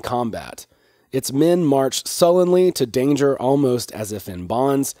eagerness in combat. Its men march sullenly to danger almost as if in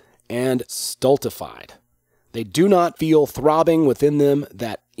bonds, and stultified. They do not feel throbbing within them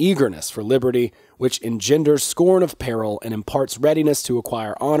that eagerness for liberty which engenders scorn of peril and imparts readiness to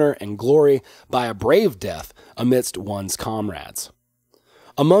acquire honor and glory by a brave death amidst one's comrades.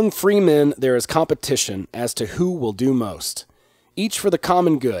 Among free men there is competition as to who will do most, each for the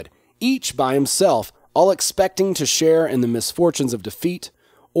common good, each by himself, all expecting to share in the misfortunes of defeat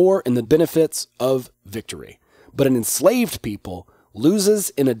or in the benefits of victory. But an enslaved people loses,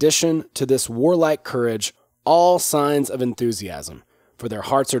 in addition to this warlike courage, all signs of enthusiasm, for their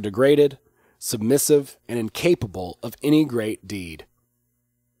hearts are degraded, submissive, and incapable of any great deed.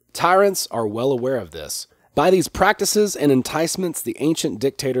 Tyrants are well aware of this. By these practices and enticements, the ancient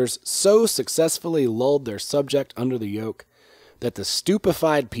dictators so successfully lulled their subject under the yoke that the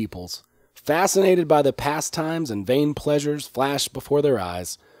stupefied peoples, fascinated by the pastimes and vain pleasures flashed before their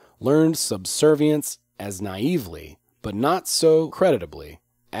eyes, learned subservience as naively, but not so creditably,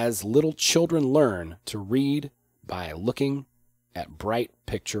 as little children learn to read by looking at bright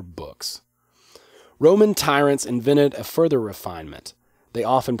picture books. Roman tyrants invented a further refinement. They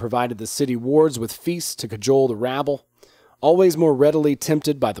often provided the city wards with feasts to cajole the rabble. always more readily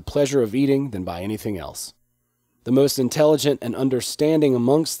tempted by the pleasure of eating than by anything else. The most intelligent and understanding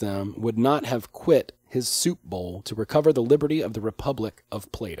amongst them would not have quit his soup bowl to recover the liberty of the Republic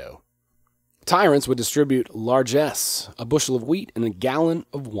of Plato. Tyrants would distribute largesse, a bushel of wheat and a gallon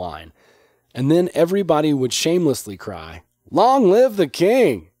of wine, and then everybody would shamelessly cry, "Long live the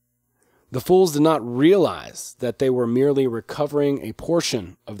king!" The fools did not realize that they were merely recovering a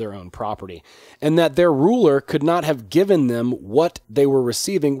portion of their own property, and that their ruler could not have given them what they were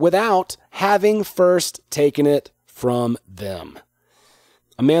receiving without having first taken it from them.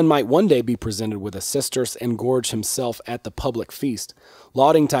 A man might one day be presented with a sesterce and gorge himself at the public feast,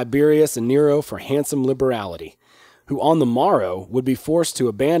 lauding Tiberius and Nero for handsome liberality, who on the morrow would be forced to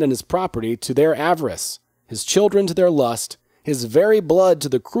abandon his property to their avarice, his children to their lust, his very blood to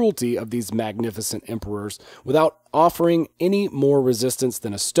the cruelty of these magnificent emperors, without offering any more resistance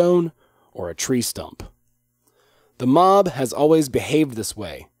than a stone or a tree stump. The mob has always behaved this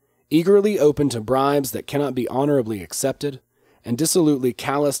way, eagerly open to bribes that cannot be honorably accepted, and dissolutely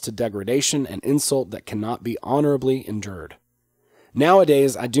callous to degradation and insult that cannot be honorably endured.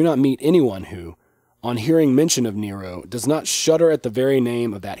 Nowadays, I do not meet anyone who, on hearing mention of Nero, does not shudder at the very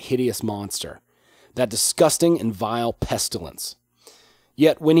name of that hideous monster, that disgusting and vile pestilence.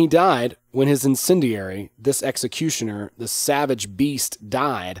 Yet when he died, when his incendiary, this executioner, this savage beast,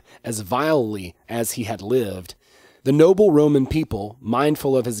 died as vilely as he had lived, the noble Roman people,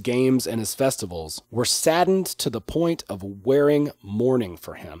 mindful of his games and his festivals, were saddened to the point of wearing mourning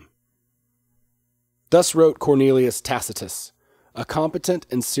for him. Thus wrote Cornelius Tacitus, a competent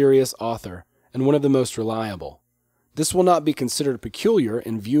and serious author, and one of the most reliable. This will not be considered peculiar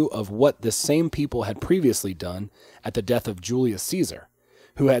in view of what this same people had previously done at the death of Julius Caesar,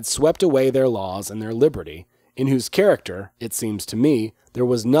 who had swept away their laws and their liberty, in whose character, it seems to me, there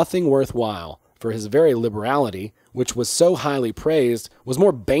was nothing worthwhile, for his very liberality, which was so highly praised, was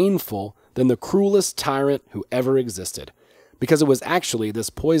more baneful than the cruelest tyrant who ever existed, because it was actually this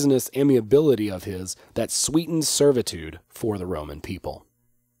poisonous amiability of his that sweetened servitude for the Roman people.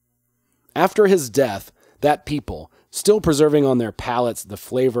 After his death, that people, still preserving on their palates the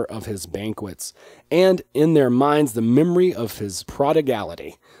flavor of his banquets, and in their minds the memory of his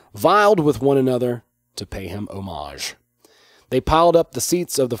prodigality, vied with one another to pay him homage. They piled up the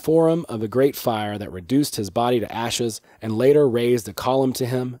seats of the forum of a great fire that reduced his body to ashes, and later raised a column to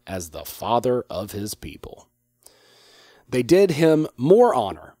him as the father of his people. They did him more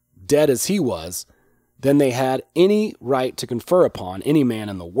honor, dead as he was, than they had any right to confer upon any man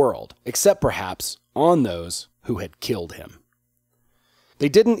in the world, except perhaps on those who had killed him. They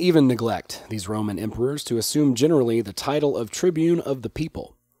didn't even neglect, these Roman emperors, to assume generally the title of tribune of the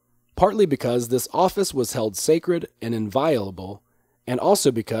people, partly because this office was held sacred and inviolable, and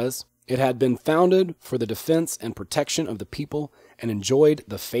also because it had been founded for the defense and protection of the people and enjoyed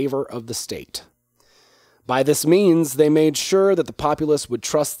the favor of the state. By this means, they made sure that the populace would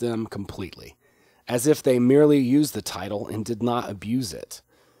trust them completely, as if they merely used the title and did not abuse it.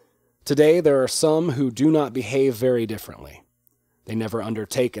 Today, there are some who do not behave very differently. They never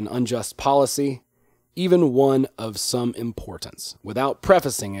undertake an unjust policy, even one of some importance, without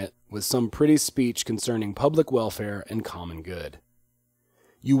prefacing it with some pretty speech concerning public welfare and common good.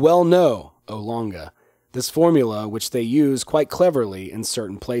 You well know, O Longa, this formula which they use quite cleverly in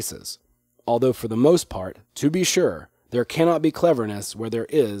certain places, although for the most part, to be sure, there cannot be cleverness where there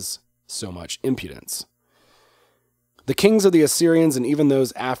is so much impudence. The kings of the Assyrians, and even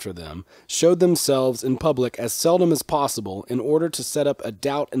those after them, showed themselves in public as seldom as possible in order to set up a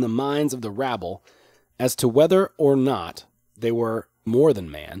doubt in the minds of the rabble as to whether or not they were more than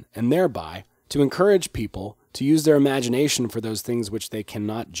man, and thereby to encourage people to use their imagination for those things which they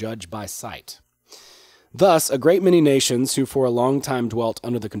cannot judge by sight. Thus, a great many nations who for a long time dwelt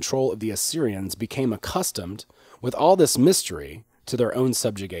under the control of the Assyrians became accustomed, with all this mystery, to their own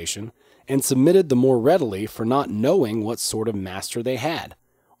subjugation, and submitted the more readily for not knowing what sort of master they had,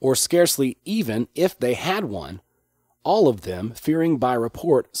 or scarcely even if they had one, all of them fearing by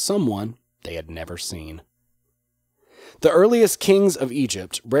report someone they had never seen. The earliest kings of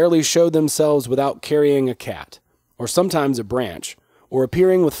Egypt rarely showed themselves without carrying a cat, or sometimes a branch, or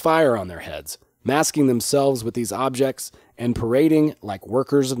appearing with fire on their heads, masking themselves with these objects and parading like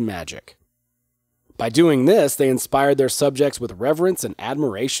workers of magic. By doing this, they inspired their subjects with reverence and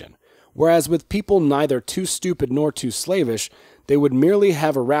admiration, whereas with people neither too stupid nor too slavish, they would merely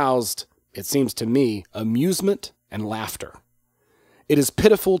have aroused, it seems to me, amusement and laughter. It is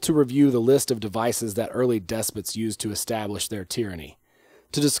pitiful to review the list of devices that early despots used to establish their tyranny,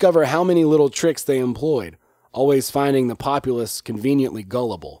 to discover how many little tricks they employed, always finding the populace conveniently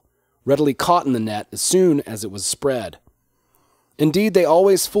gullible, readily caught in the net as soon as it was spread. Indeed, they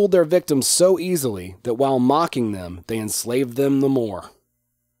always fooled their victims so easily that while mocking them, they enslaved them the more.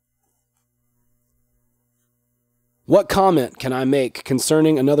 What comment can I make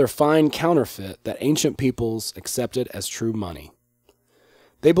concerning another fine counterfeit that ancient peoples accepted as true money?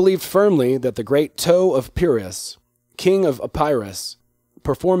 They believed firmly that the great Toe of Pyrrhus, king of Epirus,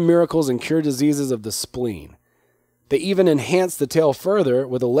 performed miracles and cured diseases of the spleen. They even enhanced the tale further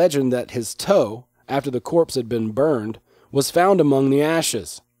with a legend that his toe, after the corpse had been burned, was found among the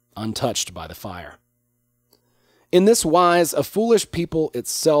ashes, untouched by the fire. In this wise, a foolish people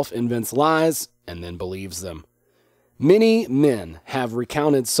itself invents lies and then believes them. Many men have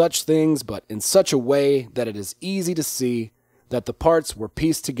recounted such things, but in such a way that it is easy to see that the parts were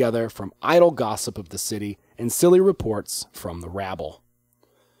pieced together from idle gossip of the city and silly reports from the rabble.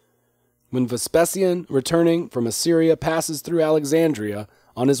 When Vespasian, returning from Assyria, passes through Alexandria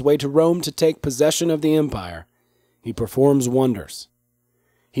on his way to Rome to take possession of the empire, he performs wonders.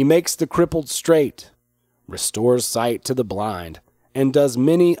 He makes the crippled straight, restores sight to the blind, and does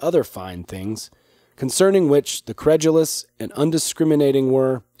many other fine things, concerning which the credulous and undiscriminating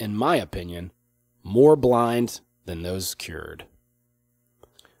were, in my opinion, more blind than those cured.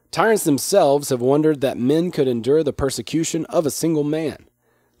 Tyrants themselves have wondered that men could endure the persecution of a single man,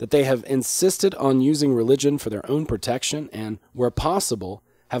 that they have insisted on using religion for their own protection, and, where possible,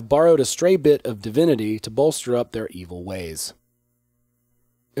 have borrowed a stray bit of divinity to bolster up their evil ways.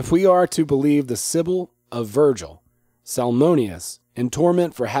 If we are to believe the Sibyl of Virgil, Salmoneus, in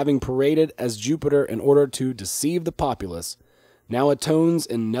torment for having paraded as Jupiter in order to deceive the populace, now atones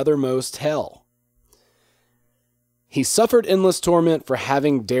in nethermost hell. He suffered endless torment for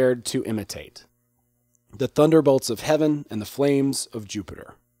having dared to imitate the thunderbolts of heaven and the flames of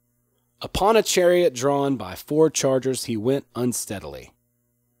Jupiter. Upon a chariot drawn by 4 chargers he went unsteadily,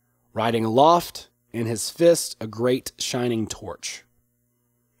 riding aloft, in his fist a great shining torch.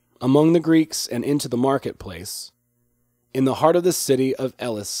 Among the Greeks and into the marketplace, in the heart of the city of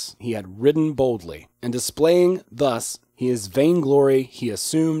Elis, he had ridden boldly, and displaying thus his vainglory, he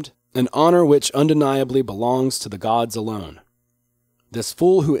assumed an honor which undeniably belongs to the gods alone. This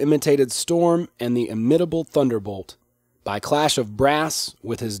fool who imitated storm and the imitable thunderbolt, by clash of brass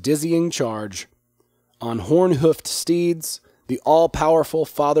with his dizzying charge, on horn-hoofed steeds, the all-powerful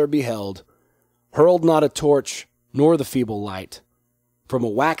Father beheld, hurled not a torch, nor the feeble light, from a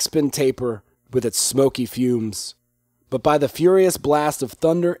wax-spin taper with its smoky fumes, but by the furious blast of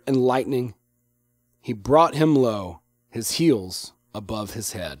thunder and lightning, he brought him low, his heels above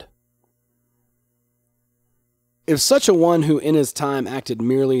his head. If such a one who in his time acted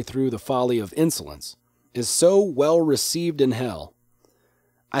merely through the folly of insolence is so well received in hell,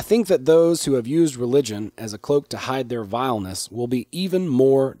 I think that those who have used religion as a cloak to hide their vileness will be even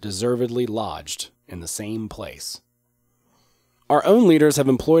more deservedly lodged in the same place. Our own leaders have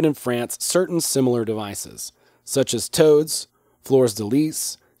employed in France certain similar devices, such as toads, fleurs de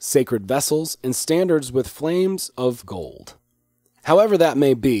lis, sacred vessels, and standards with flames of gold. However that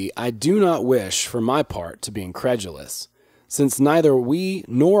may be, I do not wish, for my part, to be incredulous, since neither we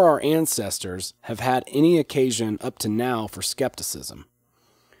nor our ancestors have had any occasion up to now for skepticism.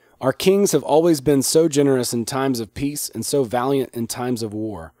 Our kings have always been so generous in times of peace and so valiant in times of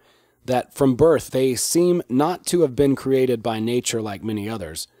war, that from birth they seem not to have been created by nature like many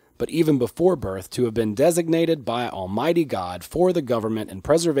others, but even before birth to have been designated by Almighty God for the government and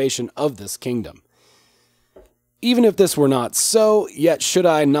preservation of this kingdom. Even if this were not so, yet should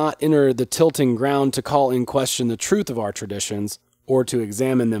I not enter the tilting ground to call in question the truth of our traditions, or to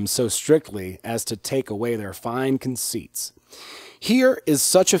examine them so strictly as to take away their fine conceits. Here is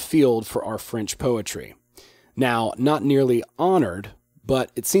such a field for our French poetry. Now, not nearly honored,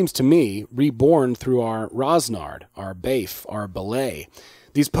 but it seems to me, reborn through our Rosnard, our Baif, our Ballet.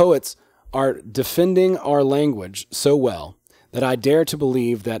 These poets are defending our language so well that I dare to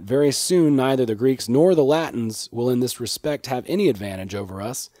believe that very soon neither the Greeks nor the Latins will in this respect have any advantage over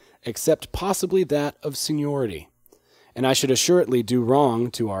us, except possibly that of seniority. And I should assuredly do wrong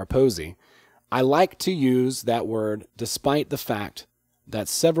to our poesy. I like to use that word despite the fact that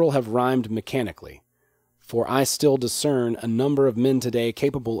several have rhymed mechanically, for I still discern a number of men today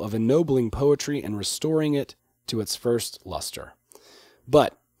capable of ennobling poetry and restoring it to its first luster.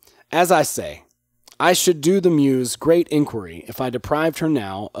 But, as I say, I should do the muse great inquiry if I deprived her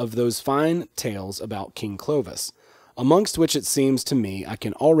now of those fine tales about King Clovis, amongst which it seems to me I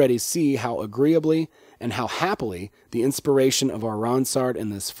can already see how agreeably and how happily the inspiration of our Ronsard in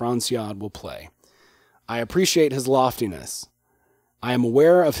this Franciade will play. I appreciate his loftiness. I am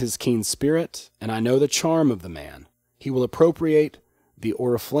aware of his keen spirit, and I know the charm of the man. He will appropriate the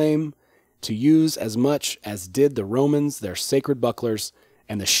oriflamme to use as much as did the Romans their sacred bucklers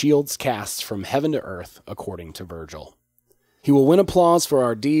and the shields cast from heaven to earth, according to Virgil. He will win applause for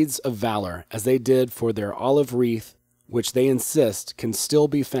our deeds of valor, as they did for their olive wreath, which they insist can still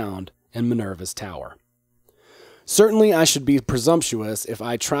be found in Minerva's tower. Certainly I should be presumptuous if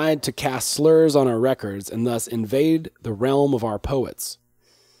I tried to cast slurs on our records and thus invade the realm of our poets.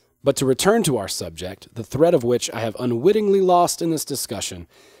 But to return to our subject, the thread of which I have unwittingly lost in this discussion,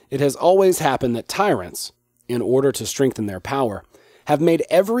 it has always happened that tyrants, in order to strengthen their power, have made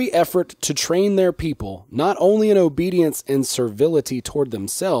every effort to train their people not only in obedience and servility toward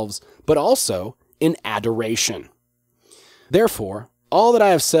themselves, but also in adoration. Therefore, all that I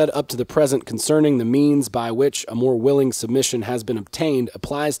have said up to the present concerning the means by which a more willing submission has been obtained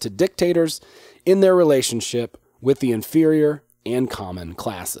applies to dictators in their relationship with the inferior and common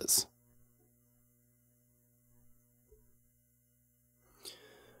classes.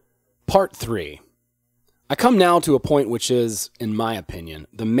 Part 3. I come now to a point which is, in my opinion,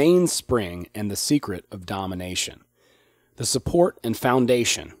 the mainspring and the secret of domination, the support and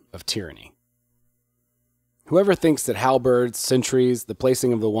foundation of tyranny. Whoever thinks that halberds, sentries, the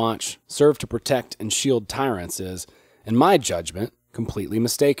placing of the watch serve to protect and shield tyrants is, in my judgment, completely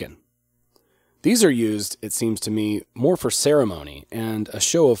mistaken. These are used, it seems to me, more for ceremony and a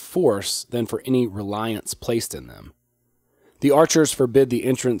show of force than for any reliance placed in them. The archers forbid the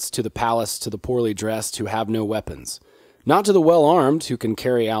entrance to the palace to the poorly dressed who have no weapons, not to the well-armed who can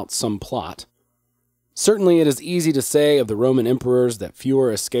carry out some plot. Certainly it is easy to say of the Roman emperors that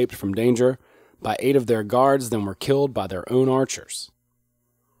fewer escaped from danger by aid of their guards than were killed by their own archers.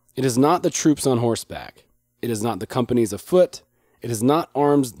 It is not the troops on horseback. It is not the companies afoot. It is not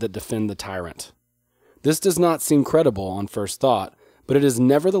arms that defend the tyrant. This does not seem credible on first thought, but it is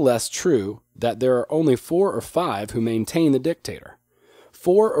nevertheless true that there are only 4 or 5 who maintain the dictator,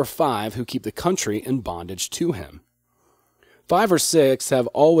 4 or 5 who keep the country in bondage to him. 5 or 6 have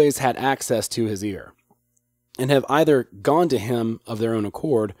always had access to his ear, and have either gone to him of their own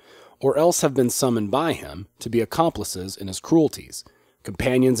accord, or else have been summoned by him to be accomplices in his cruelties,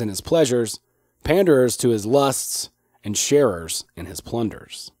 companions in his pleasures, panderers to his lusts, and sharers in his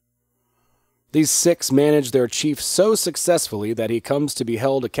plunders. These 6 manage their chief so successfully that he comes to be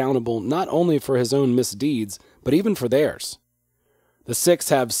held accountable not only for his own misdeeds, but even for theirs. The 6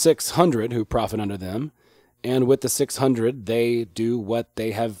 have 600 who profit under them, and with the 600 they do what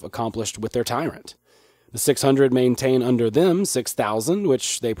they have accomplished with their tyrant. The 600 maintain under them 6,000,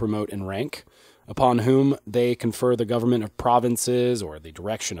 which they promote in rank, upon whom they confer the government of provinces or the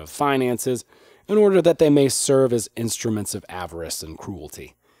direction of finances, in order that they may serve as instruments of avarice and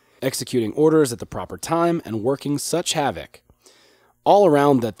cruelty, executing orders at the proper time and working such havoc all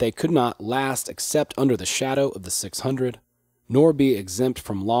around that they could not last except under the shadow of the 600, nor be exempt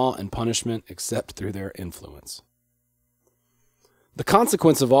from law and punishment except through their influence. The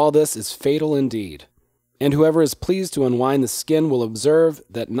consequence of all this is fatal indeed, and whoever is pleased to unwind the skin will observe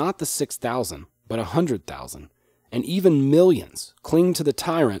that not the 6,000, but 100,000, and even millions cling to the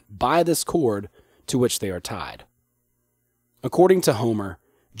tyrant by this cord to which they are tied. According to Homer,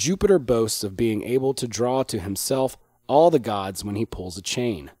 Jupiter boasts of being able to draw to himself all the gods when he pulls a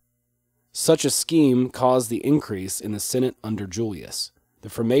chain. Such a scheme caused the increase in the Senate under Julius, the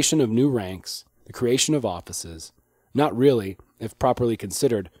formation of new ranks, the creation of offices, not really, if properly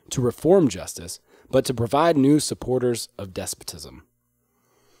considered, to reform justice, but to provide new supporters of despotism.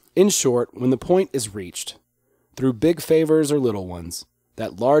 In short, when the point is reached, through big favors or little ones,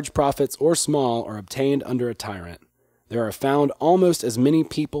 that large profits or small are obtained under a tyrant, there are found almost as many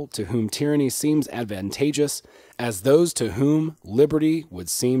people to whom tyranny seems advantageous as those to whom liberty would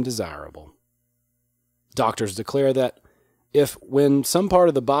seem desirable. Doctors declare that if, when some part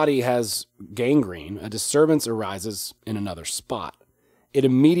of the body has gangrene, a disturbance arises in another spot, it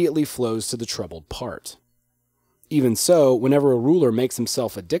immediately flows to the troubled part. Even so, whenever a ruler makes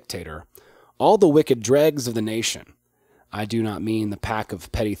himself a dictator, all the wicked dregs of the nation, I do not mean the pack of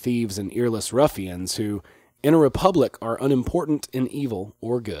petty thieves and earless ruffians who, in a republic, are unimportant in evil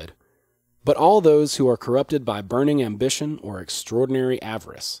or good, but all those who are corrupted by burning ambition or extraordinary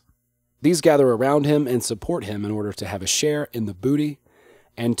avarice. These gather around him and support him in order to have a share in the booty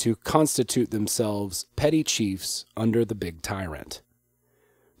and to constitute themselves petty chiefs under the big tyrant.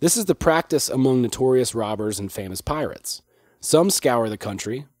 This is the practice among notorious robbers and famous pirates. Some scour the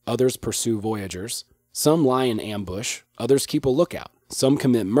country, others pursue voyagers, some lie in ambush, others keep a lookout, some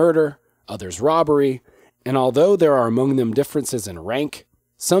commit murder, others robbery, and although there are among them differences in rank,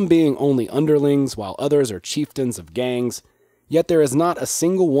 some being only underlings while others are chieftains of gangs, yet there is not a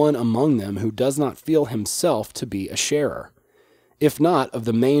single one among them who does not feel himself to be a sharer, if not of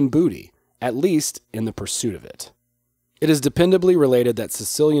the main booty, at least in the pursuit of it. It is dependably related that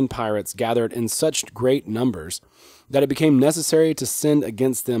Sicilian pirates gathered in such great numbers that it became necessary to send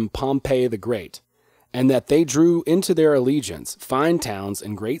against them Pompey the Great, and that they drew into their allegiance fine towns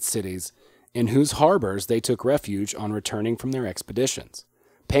and great cities, in whose harbors they took refuge on returning from their expeditions,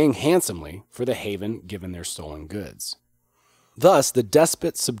 paying handsomely for the haven given their stolen goods. Thus the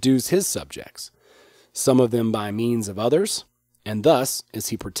despot subdues his subjects, some of them by means of others, and thus is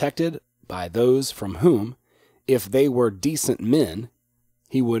he protected by those from whom, if they were decent men,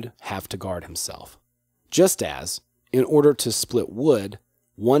 he would have to guard himself. Just as, in order to split wood,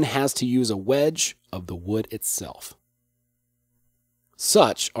 one has to use a wedge of the wood itself.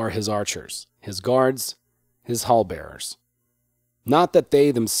 Such are his archers, his guards, his hall-bearers. Not that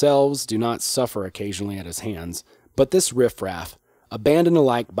they themselves do not suffer occasionally at his hands, but this riffraff, abandoned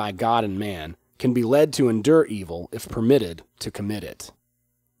alike by God and man, can be led to endure evil if permitted to commit it.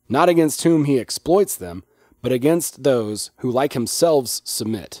 Not against whom he exploits them, but against those who like themselves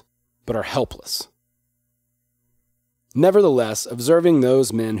submit, but are helpless. Nevertheless, observing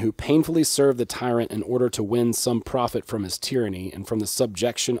those men who painfully serve the tyrant in order to win some profit from his tyranny and from the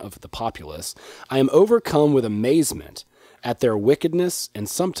subjection of the populace, I am overcome with amazement at their wickedness and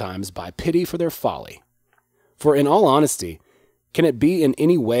sometimes by pity for their folly. For in all honesty, can it be in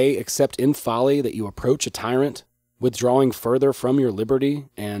any way except in folly that you approach a tyrant, withdrawing further from your liberty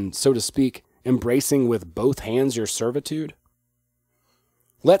and, so to speak, embracing with both hands your servitude?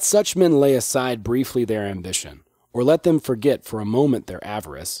 Let such men lay aside briefly their ambition, or let them forget for a moment their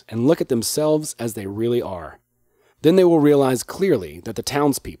avarice, and look at themselves as they really are. Then they will realize clearly that the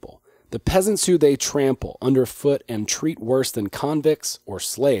townspeople, the peasants who they trample underfoot and treat worse than convicts or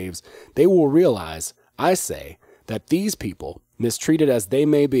slaves, they will realize, I say, that these people, mistreated as they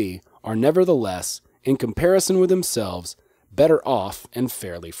may be, are nevertheless, in comparison with themselves, better off and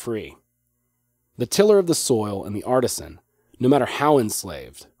fairly free. The tiller of the soil and the artisan, no matter how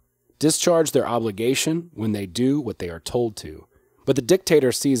enslaved, discharge their obligation when they do what they are told to. But the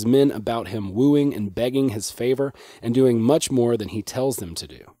dictator sees men about him wooing and begging his favor and doing much more than he tells them to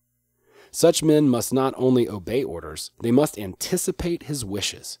do. Such men must not only obey orders, they must anticipate his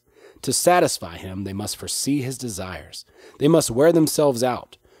wishes. To satisfy him, they must foresee his desires. They must wear themselves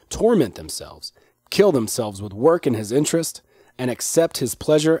out, torment themselves, kill themselves with work in his interest, and accept his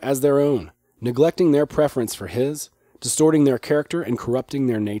pleasure as their own, neglecting their preference for his, distorting their character and corrupting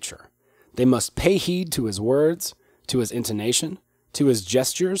their nature. They must pay heed to his words, to his intonation, to his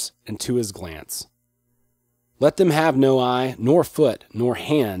gestures, and to his glance. Let them have no eye, nor foot, nor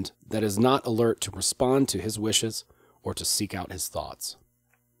hand that is not alert to respond to his wishes or to seek out his thoughts.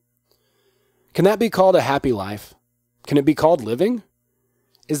 Can that be called a happy life? Can it be called living?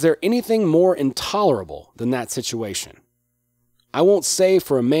 Is there anything more intolerable than that situation? I won't say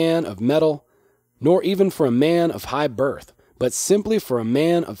for a man of mettle, nor even for a man of high birth, but simply for a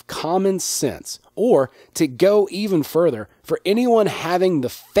man of common sense, or, to go even further, for anyone having the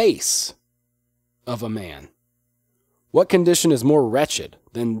face of a man. What condition is more wretched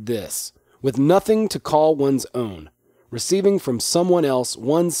than this, with nothing to call one's own, receiving from someone else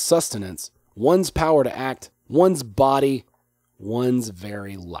one's sustenance, one's power to act, one's body, one's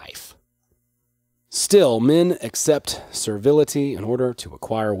very life? Still, men accept servility in order to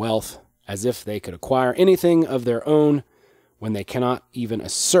acquire wealth, as if they could acquire anything of their own, when they cannot even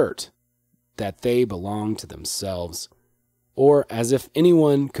assert that they belong to themselves, or as if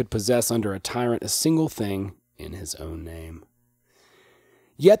anyone could possess under a tyrant a single thing in his own name.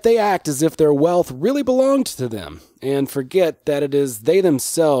 Yet they act as if their wealth really belonged to them, and forget that it is they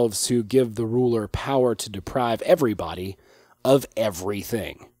themselves who give the ruler power to deprive everybody of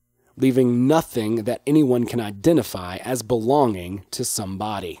everything, leaving nothing that anyone can identify as belonging to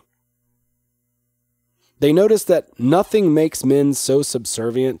somebody. They notice that nothing makes men so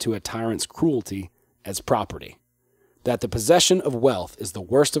subservient to a tyrant's cruelty as property, that the possession of wealth is the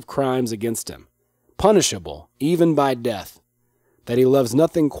worst of crimes against him, punishable even by death, that he loves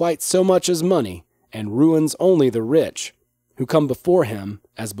nothing quite so much as money, and ruins only the rich, who come before him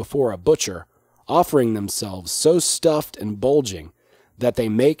as before a butcher, offering themselves so stuffed and bulging that they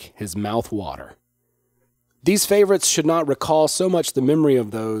make his mouth water. These favorites should not recall so much the memory of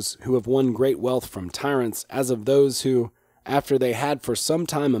those who have won great wealth from tyrants as of those who, after they had for some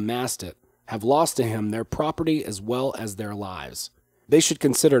time amassed it, have lost to him their property as well as their lives. They should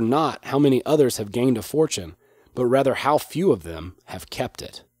consider not how many others have gained a fortune, but rather how few of them have kept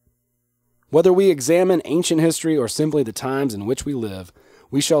it. Whether we examine ancient history or simply the times in which we live,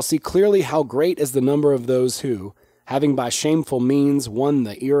 we shall see clearly how great is the number of those who, having by shameful means won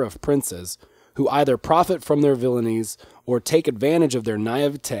the ear of princes, who either profit from their villainies or take advantage of their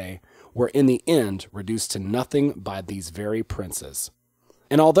naivete, were in the end reduced to nothing by these very princes.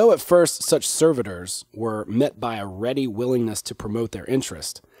 And although at first such servitors were met by a ready willingness to promote their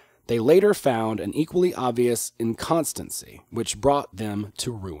interest, they later found an equally obvious inconstancy which brought them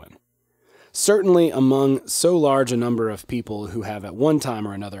to ruin. Certainly among so large a number of people who have at one time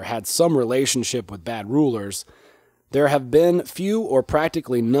or another had some relationship with bad rulers, there have been few or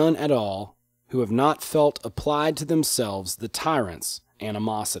practically none at all who have not felt applied to themselves the tyrant's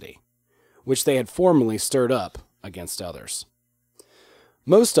animosity, which they had formerly stirred up against others.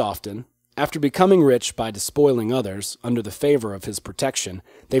 Most often, after becoming rich by despoiling others under the favor of his protection,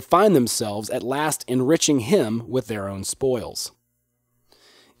 they find themselves at last enriching him with their own spoils.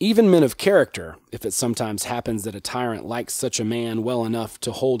 Even men of character, if it sometimes happens that a tyrant likes such a man well enough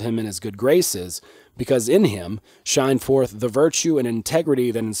to hold him in his good graces, because in him shine forth the virtue and integrity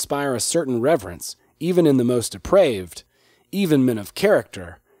that inspire a certain reverence, even in the most depraved, even men of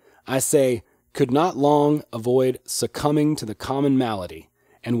character, I say, could not long avoid succumbing to the common malady,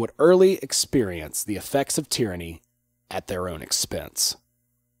 and would early experience the effects of tyranny at their own expense.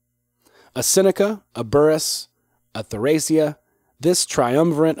 A Seneca, a Burrus, a Theresa, this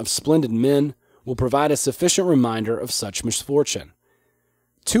triumvirate of splendid men will provide a sufficient reminder of such misfortune.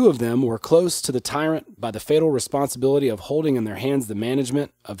 Two of them were close to the tyrant by the fatal responsibility of holding in their hands the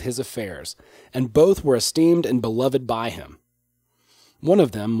management of his affairs, and both were esteemed and beloved by him. One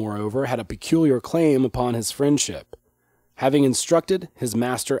of them, moreover, had a peculiar claim upon his friendship, having instructed his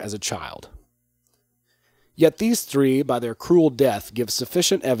master as a child. Yet these three, by their cruel death, give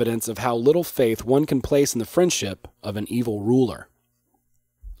sufficient evidence of how little faith one can place in the friendship of an evil ruler.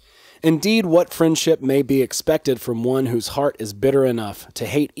 Indeed, what friendship may be expected from one whose heart is bitter enough to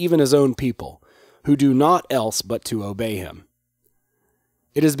hate even his own people, who do naught else but to obey him?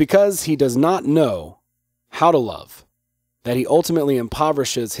 It is because he does not know how to love that he ultimately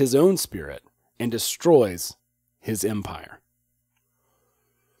impoverishes his own spirit and destroys his empire.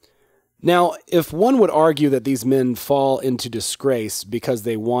 Now, if one would argue that these men fall into disgrace because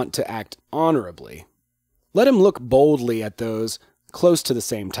they want to act honorably, let him look boldly at those close to the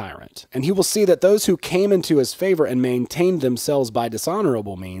same tyrant, and he will see that those who came into his favor and maintained themselves by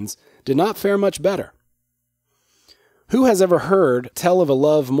dishonorable means did not fare much better. Who has ever heard tell of a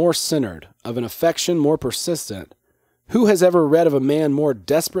love more centered, of an affection more persistent? Who has ever read of a man more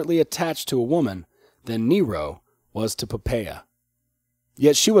desperately attached to a woman than Nero was to Poppaea?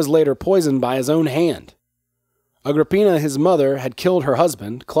 Yet she was later poisoned by his own hand. Agrippina, his mother, had killed her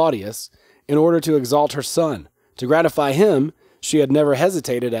husband, Claudius, in order to exalt her son. To gratify him, she had never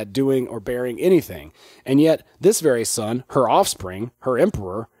hesitated at doing or bearing anything, and yet this very son, her offspring, her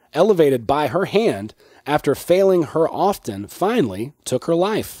emperor, elevated by her hand, after failing her often, finally took her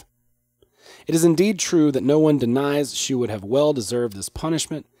life. It is indeed true that no one denies she would have well deserved this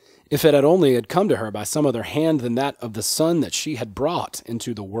punishment, if it had only come to her by some other hand than that of the son that she had brought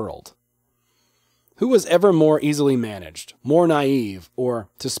into the world. Who was ever more easily managed, more naive, or,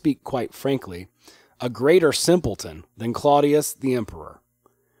 to speak quite frankly, a greater simpleton than Claudius the emperor?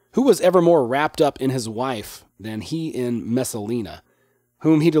 Who was ever more wrapped up in his wife than he in Messalina,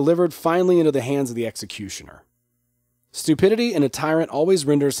 whom he delivered finally into the hands of the executioner? Stupidity in a tyrant always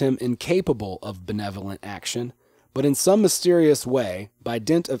renders him incapable of benevolent action, but in some mysterious way, by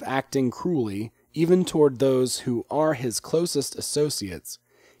dint of acting cruelly, even toward those who are his closest associates,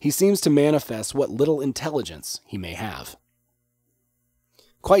 he seems to manifest what little intelligence he may have.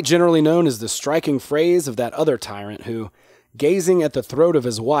 Quite generally known is the striking phrase of that other tyrant who, gazing at the throat of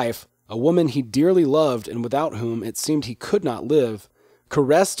his wife, a woman he dearly loved and without whom it seemed he could not live,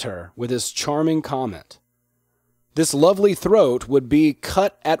 caressed her with his charming comment, "This lovely throat would be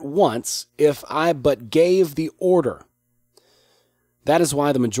cut at once if I but gave the order." That is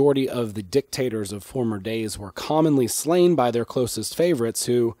why the majority of the dictators of former days were commonly slain by their closest favorites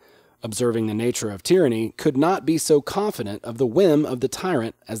who, observing the nature of tyranny, could not be so confident of the whim of the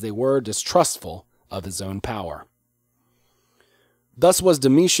tyrant as they were distrustful of his own power. Thus was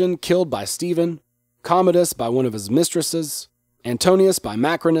Domitian killed by Stephen, Commodus by one of his mistresses, Antonius by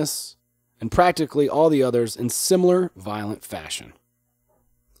Macrinus, and practically all the others in similar violent fashion.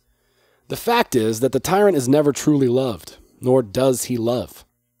 The fact is that the tyrant is never truly loved, nor does he love.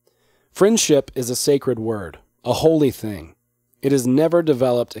 Friendship is a sacred word, a holy thing. It is never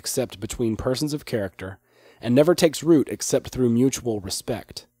developed except between persons of character, and never takes root except through mutual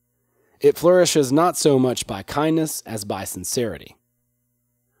respect. It flourishes not so much by kindness as by sincerity.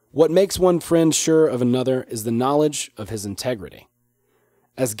 What makes one friend sure of another is the knowledge of his integrity.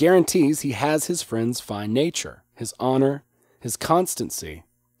 As guarantees, he has his friend's fine nature, his honor, his constancy.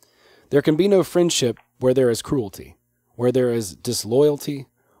 There can be no friendship where there is cruelty, where there is disloyalty,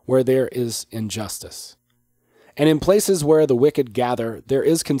 where there is injustice. And in places where the wicked gather, there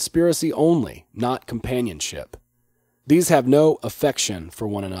is conspiracy only, not companionship. These have no affection for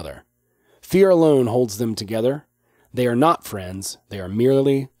one another. Fear alone holds them together. They are not friends, they are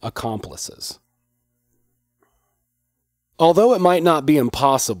merely accomplices. Although it might not be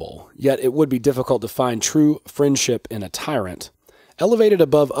impossible, yet it would be difficult to find true friendship in a tyrant. Elevated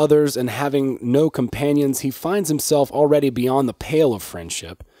above others and having no companions, he finds himself already beyond the pale of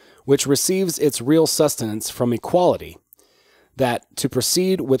friendship, which receives its real sustenance from equality, that to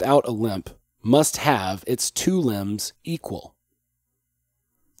proceed without a limp must have its two limbs equal.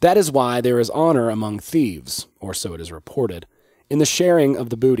 That is why there is honor among thieves, or so it is reported, in the sharing of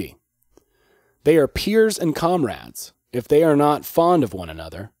the booty. They are peers and comrades. If they are not fond of one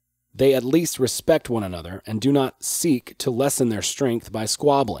another, they at least respect one another and do not seek to lessen their strength by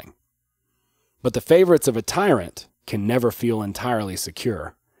squabbling. But the favorites of a tyrant can never feel entirely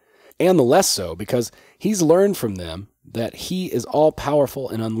secure, and the less so because he's learned from them that he is all-powerful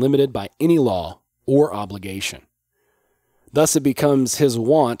and unlimited by any law or obligation. Thus it becomes his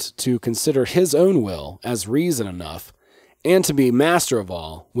wont to consider his own will as reason enough, and to be master of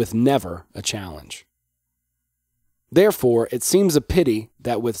all with never a challenge. Therefore, it seems a pity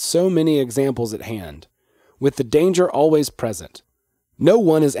that with so many examples at hand, with the danger always present, no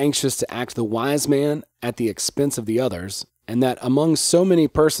one is anxious to act the wise man at the expense of the others, and that among so many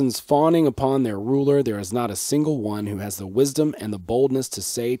persons fawning upon their ruler, there is not a single one who has the wisdom and the boldness to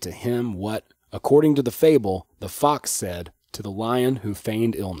say to him what, according to the fable, the fox said to the lion who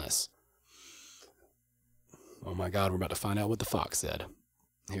feigned illness. Oh my God, we're about to find out what the fox said.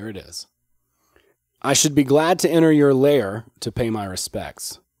 Here it is. I should be glad to enter your lair to pay my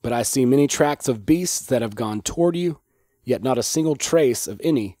respects, but I see many tracks of beasts that have gone toward you, yet not a single trace of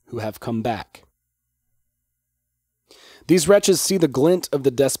any who have come back. These wretches see the glint of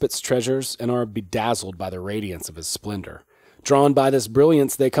the despot's treasures and are bedazzled by the radiance of his splendor. Drawn by this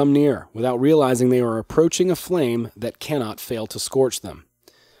brilliance, they come near, without realizing they are approaching a flame that cannot fail to scorch them.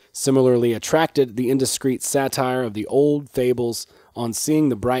 Similarly attracted, the indiscreet satire of the old fables, on seeing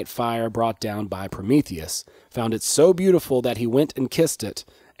the bright fire brought down by Prometheus, found it so beautiful that he went and kissed it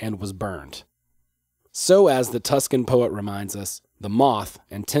and was burned. So, as the Tuscan poet reminds us, the moth,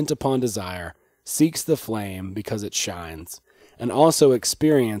 intent upon desire, seeks the flame because it shines, and also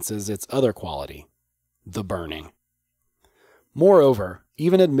experiences its other quality, the burning. Moreover,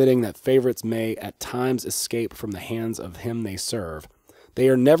 even admitting that favorites may at times escape from the hands of him they serve, they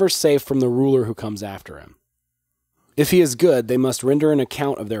are never safe from the ruler who comes after him. If he is good, they must render an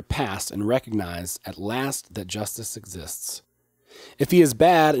account of their past and recognize at last that justice exists. If he is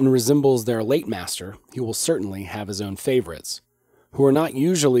bad and resembles their late master, he will certainly have his own favorites, who are not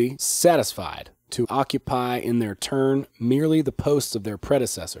usually satisfied to occupy in their turn merely the posts of their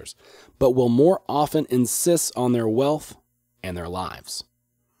predecessors, but will more often insist on their wealth and their lives.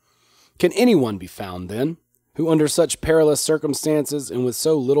 Can anyone be found, then, who under such perilous circumstances and with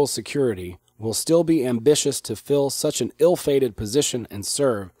so little security will still be ambitious to fill such an ill-fated position and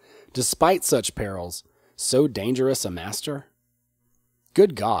serve, despite such perils, so dangerous a master?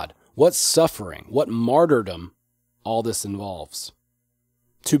 Good God, what suffering, what martyrdom all this involves.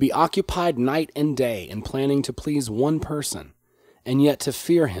 To be occupied night and day in planning to please one person, and yet to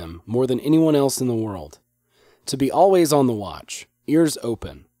fear him more than anyone else in the world. To be always on the watch, ears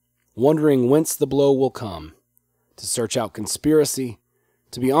open, wondering whence the blow will come. To search out conspiracy,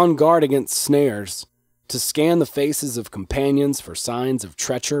 to be on guard against snares, to scan the faces of companions for signs of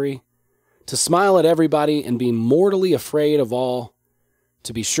treachery, to smile at everybody and be mortally afraid of all,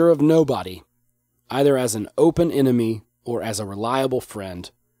 to be sure of nobody, either as an open enemy or as a reliable friend,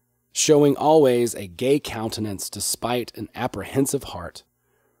 showing always a gay countenance despite an apprehensive heart,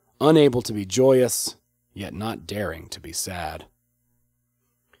 unable to be joyous, yet not daring to be sad.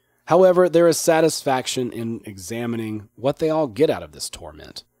 However, there is satisfaction in examining what they all get out of this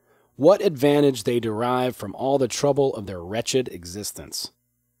torment, what advantage they derive from all the trouble of their wretched existence.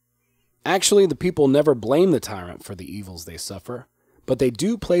 Actually, the people never blame the tyrant for the evils they suffer, but they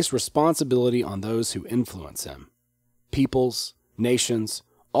do place responsibility on those who influence him. Peoples, nations,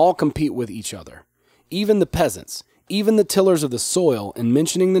 all compete with each other, even the peasants, even the tillers of the soil, in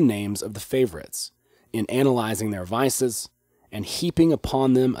mentioning the names of the favorites, in analyzing their vices, and heaping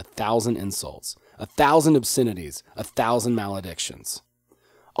upon them 1,000 insults, 1,000 obscenities, 1,000 maledictions.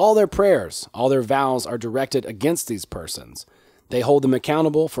 All their prayers, all their vows are directed against these persons. They hold them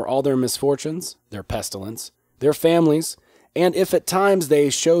accountable for all their misfortunes, their pestilence, their families, and if at times they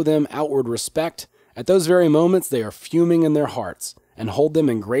show them outward respect, at those very moments they are fuming in their hearts, and hold them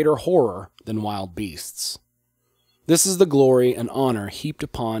in greater horror than wild beasts. This is the glory and honor heaped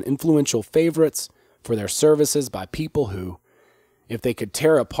upon influential favorites for their services by people who, if they could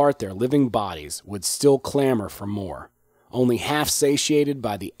tear apart their living bodies, would still clamor for more, only half satiated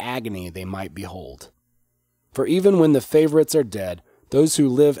by the agony they might behold. For even when the favorites are dead, those who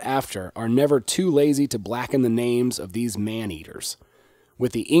live after are never too lazy to blacken the names of these man-eaters.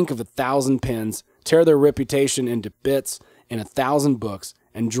 With the ink of 1,000 pens, tear their reputation into bits in 1,000 books,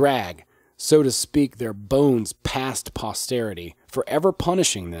 and drag, so to speak, their bones past posterity, forever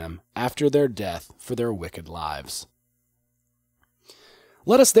punishing them after their death for their wicked lives.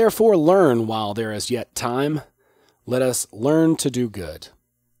 Let us therefore learn while there is yet time. Let us learn to do good.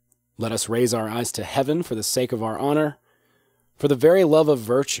 Let us raise our eyes to heaven for the sake of our honor, for the very love of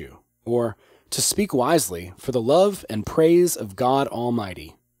virtue, or, to speak wisely, for the love and praise of God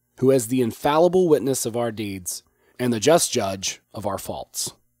Almighty, who is the infallible witness of our deeds and the just judge of our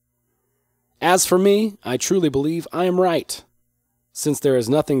faults. As for me, I truly believe I am right, since there is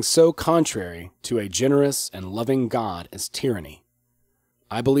nothing so contrary to a generous and loving God as tyranny.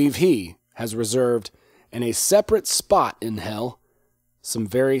 I believe He has reserved in a separate spot in hell some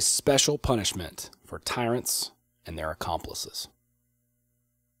very special punishment for tyrants and their accomplices.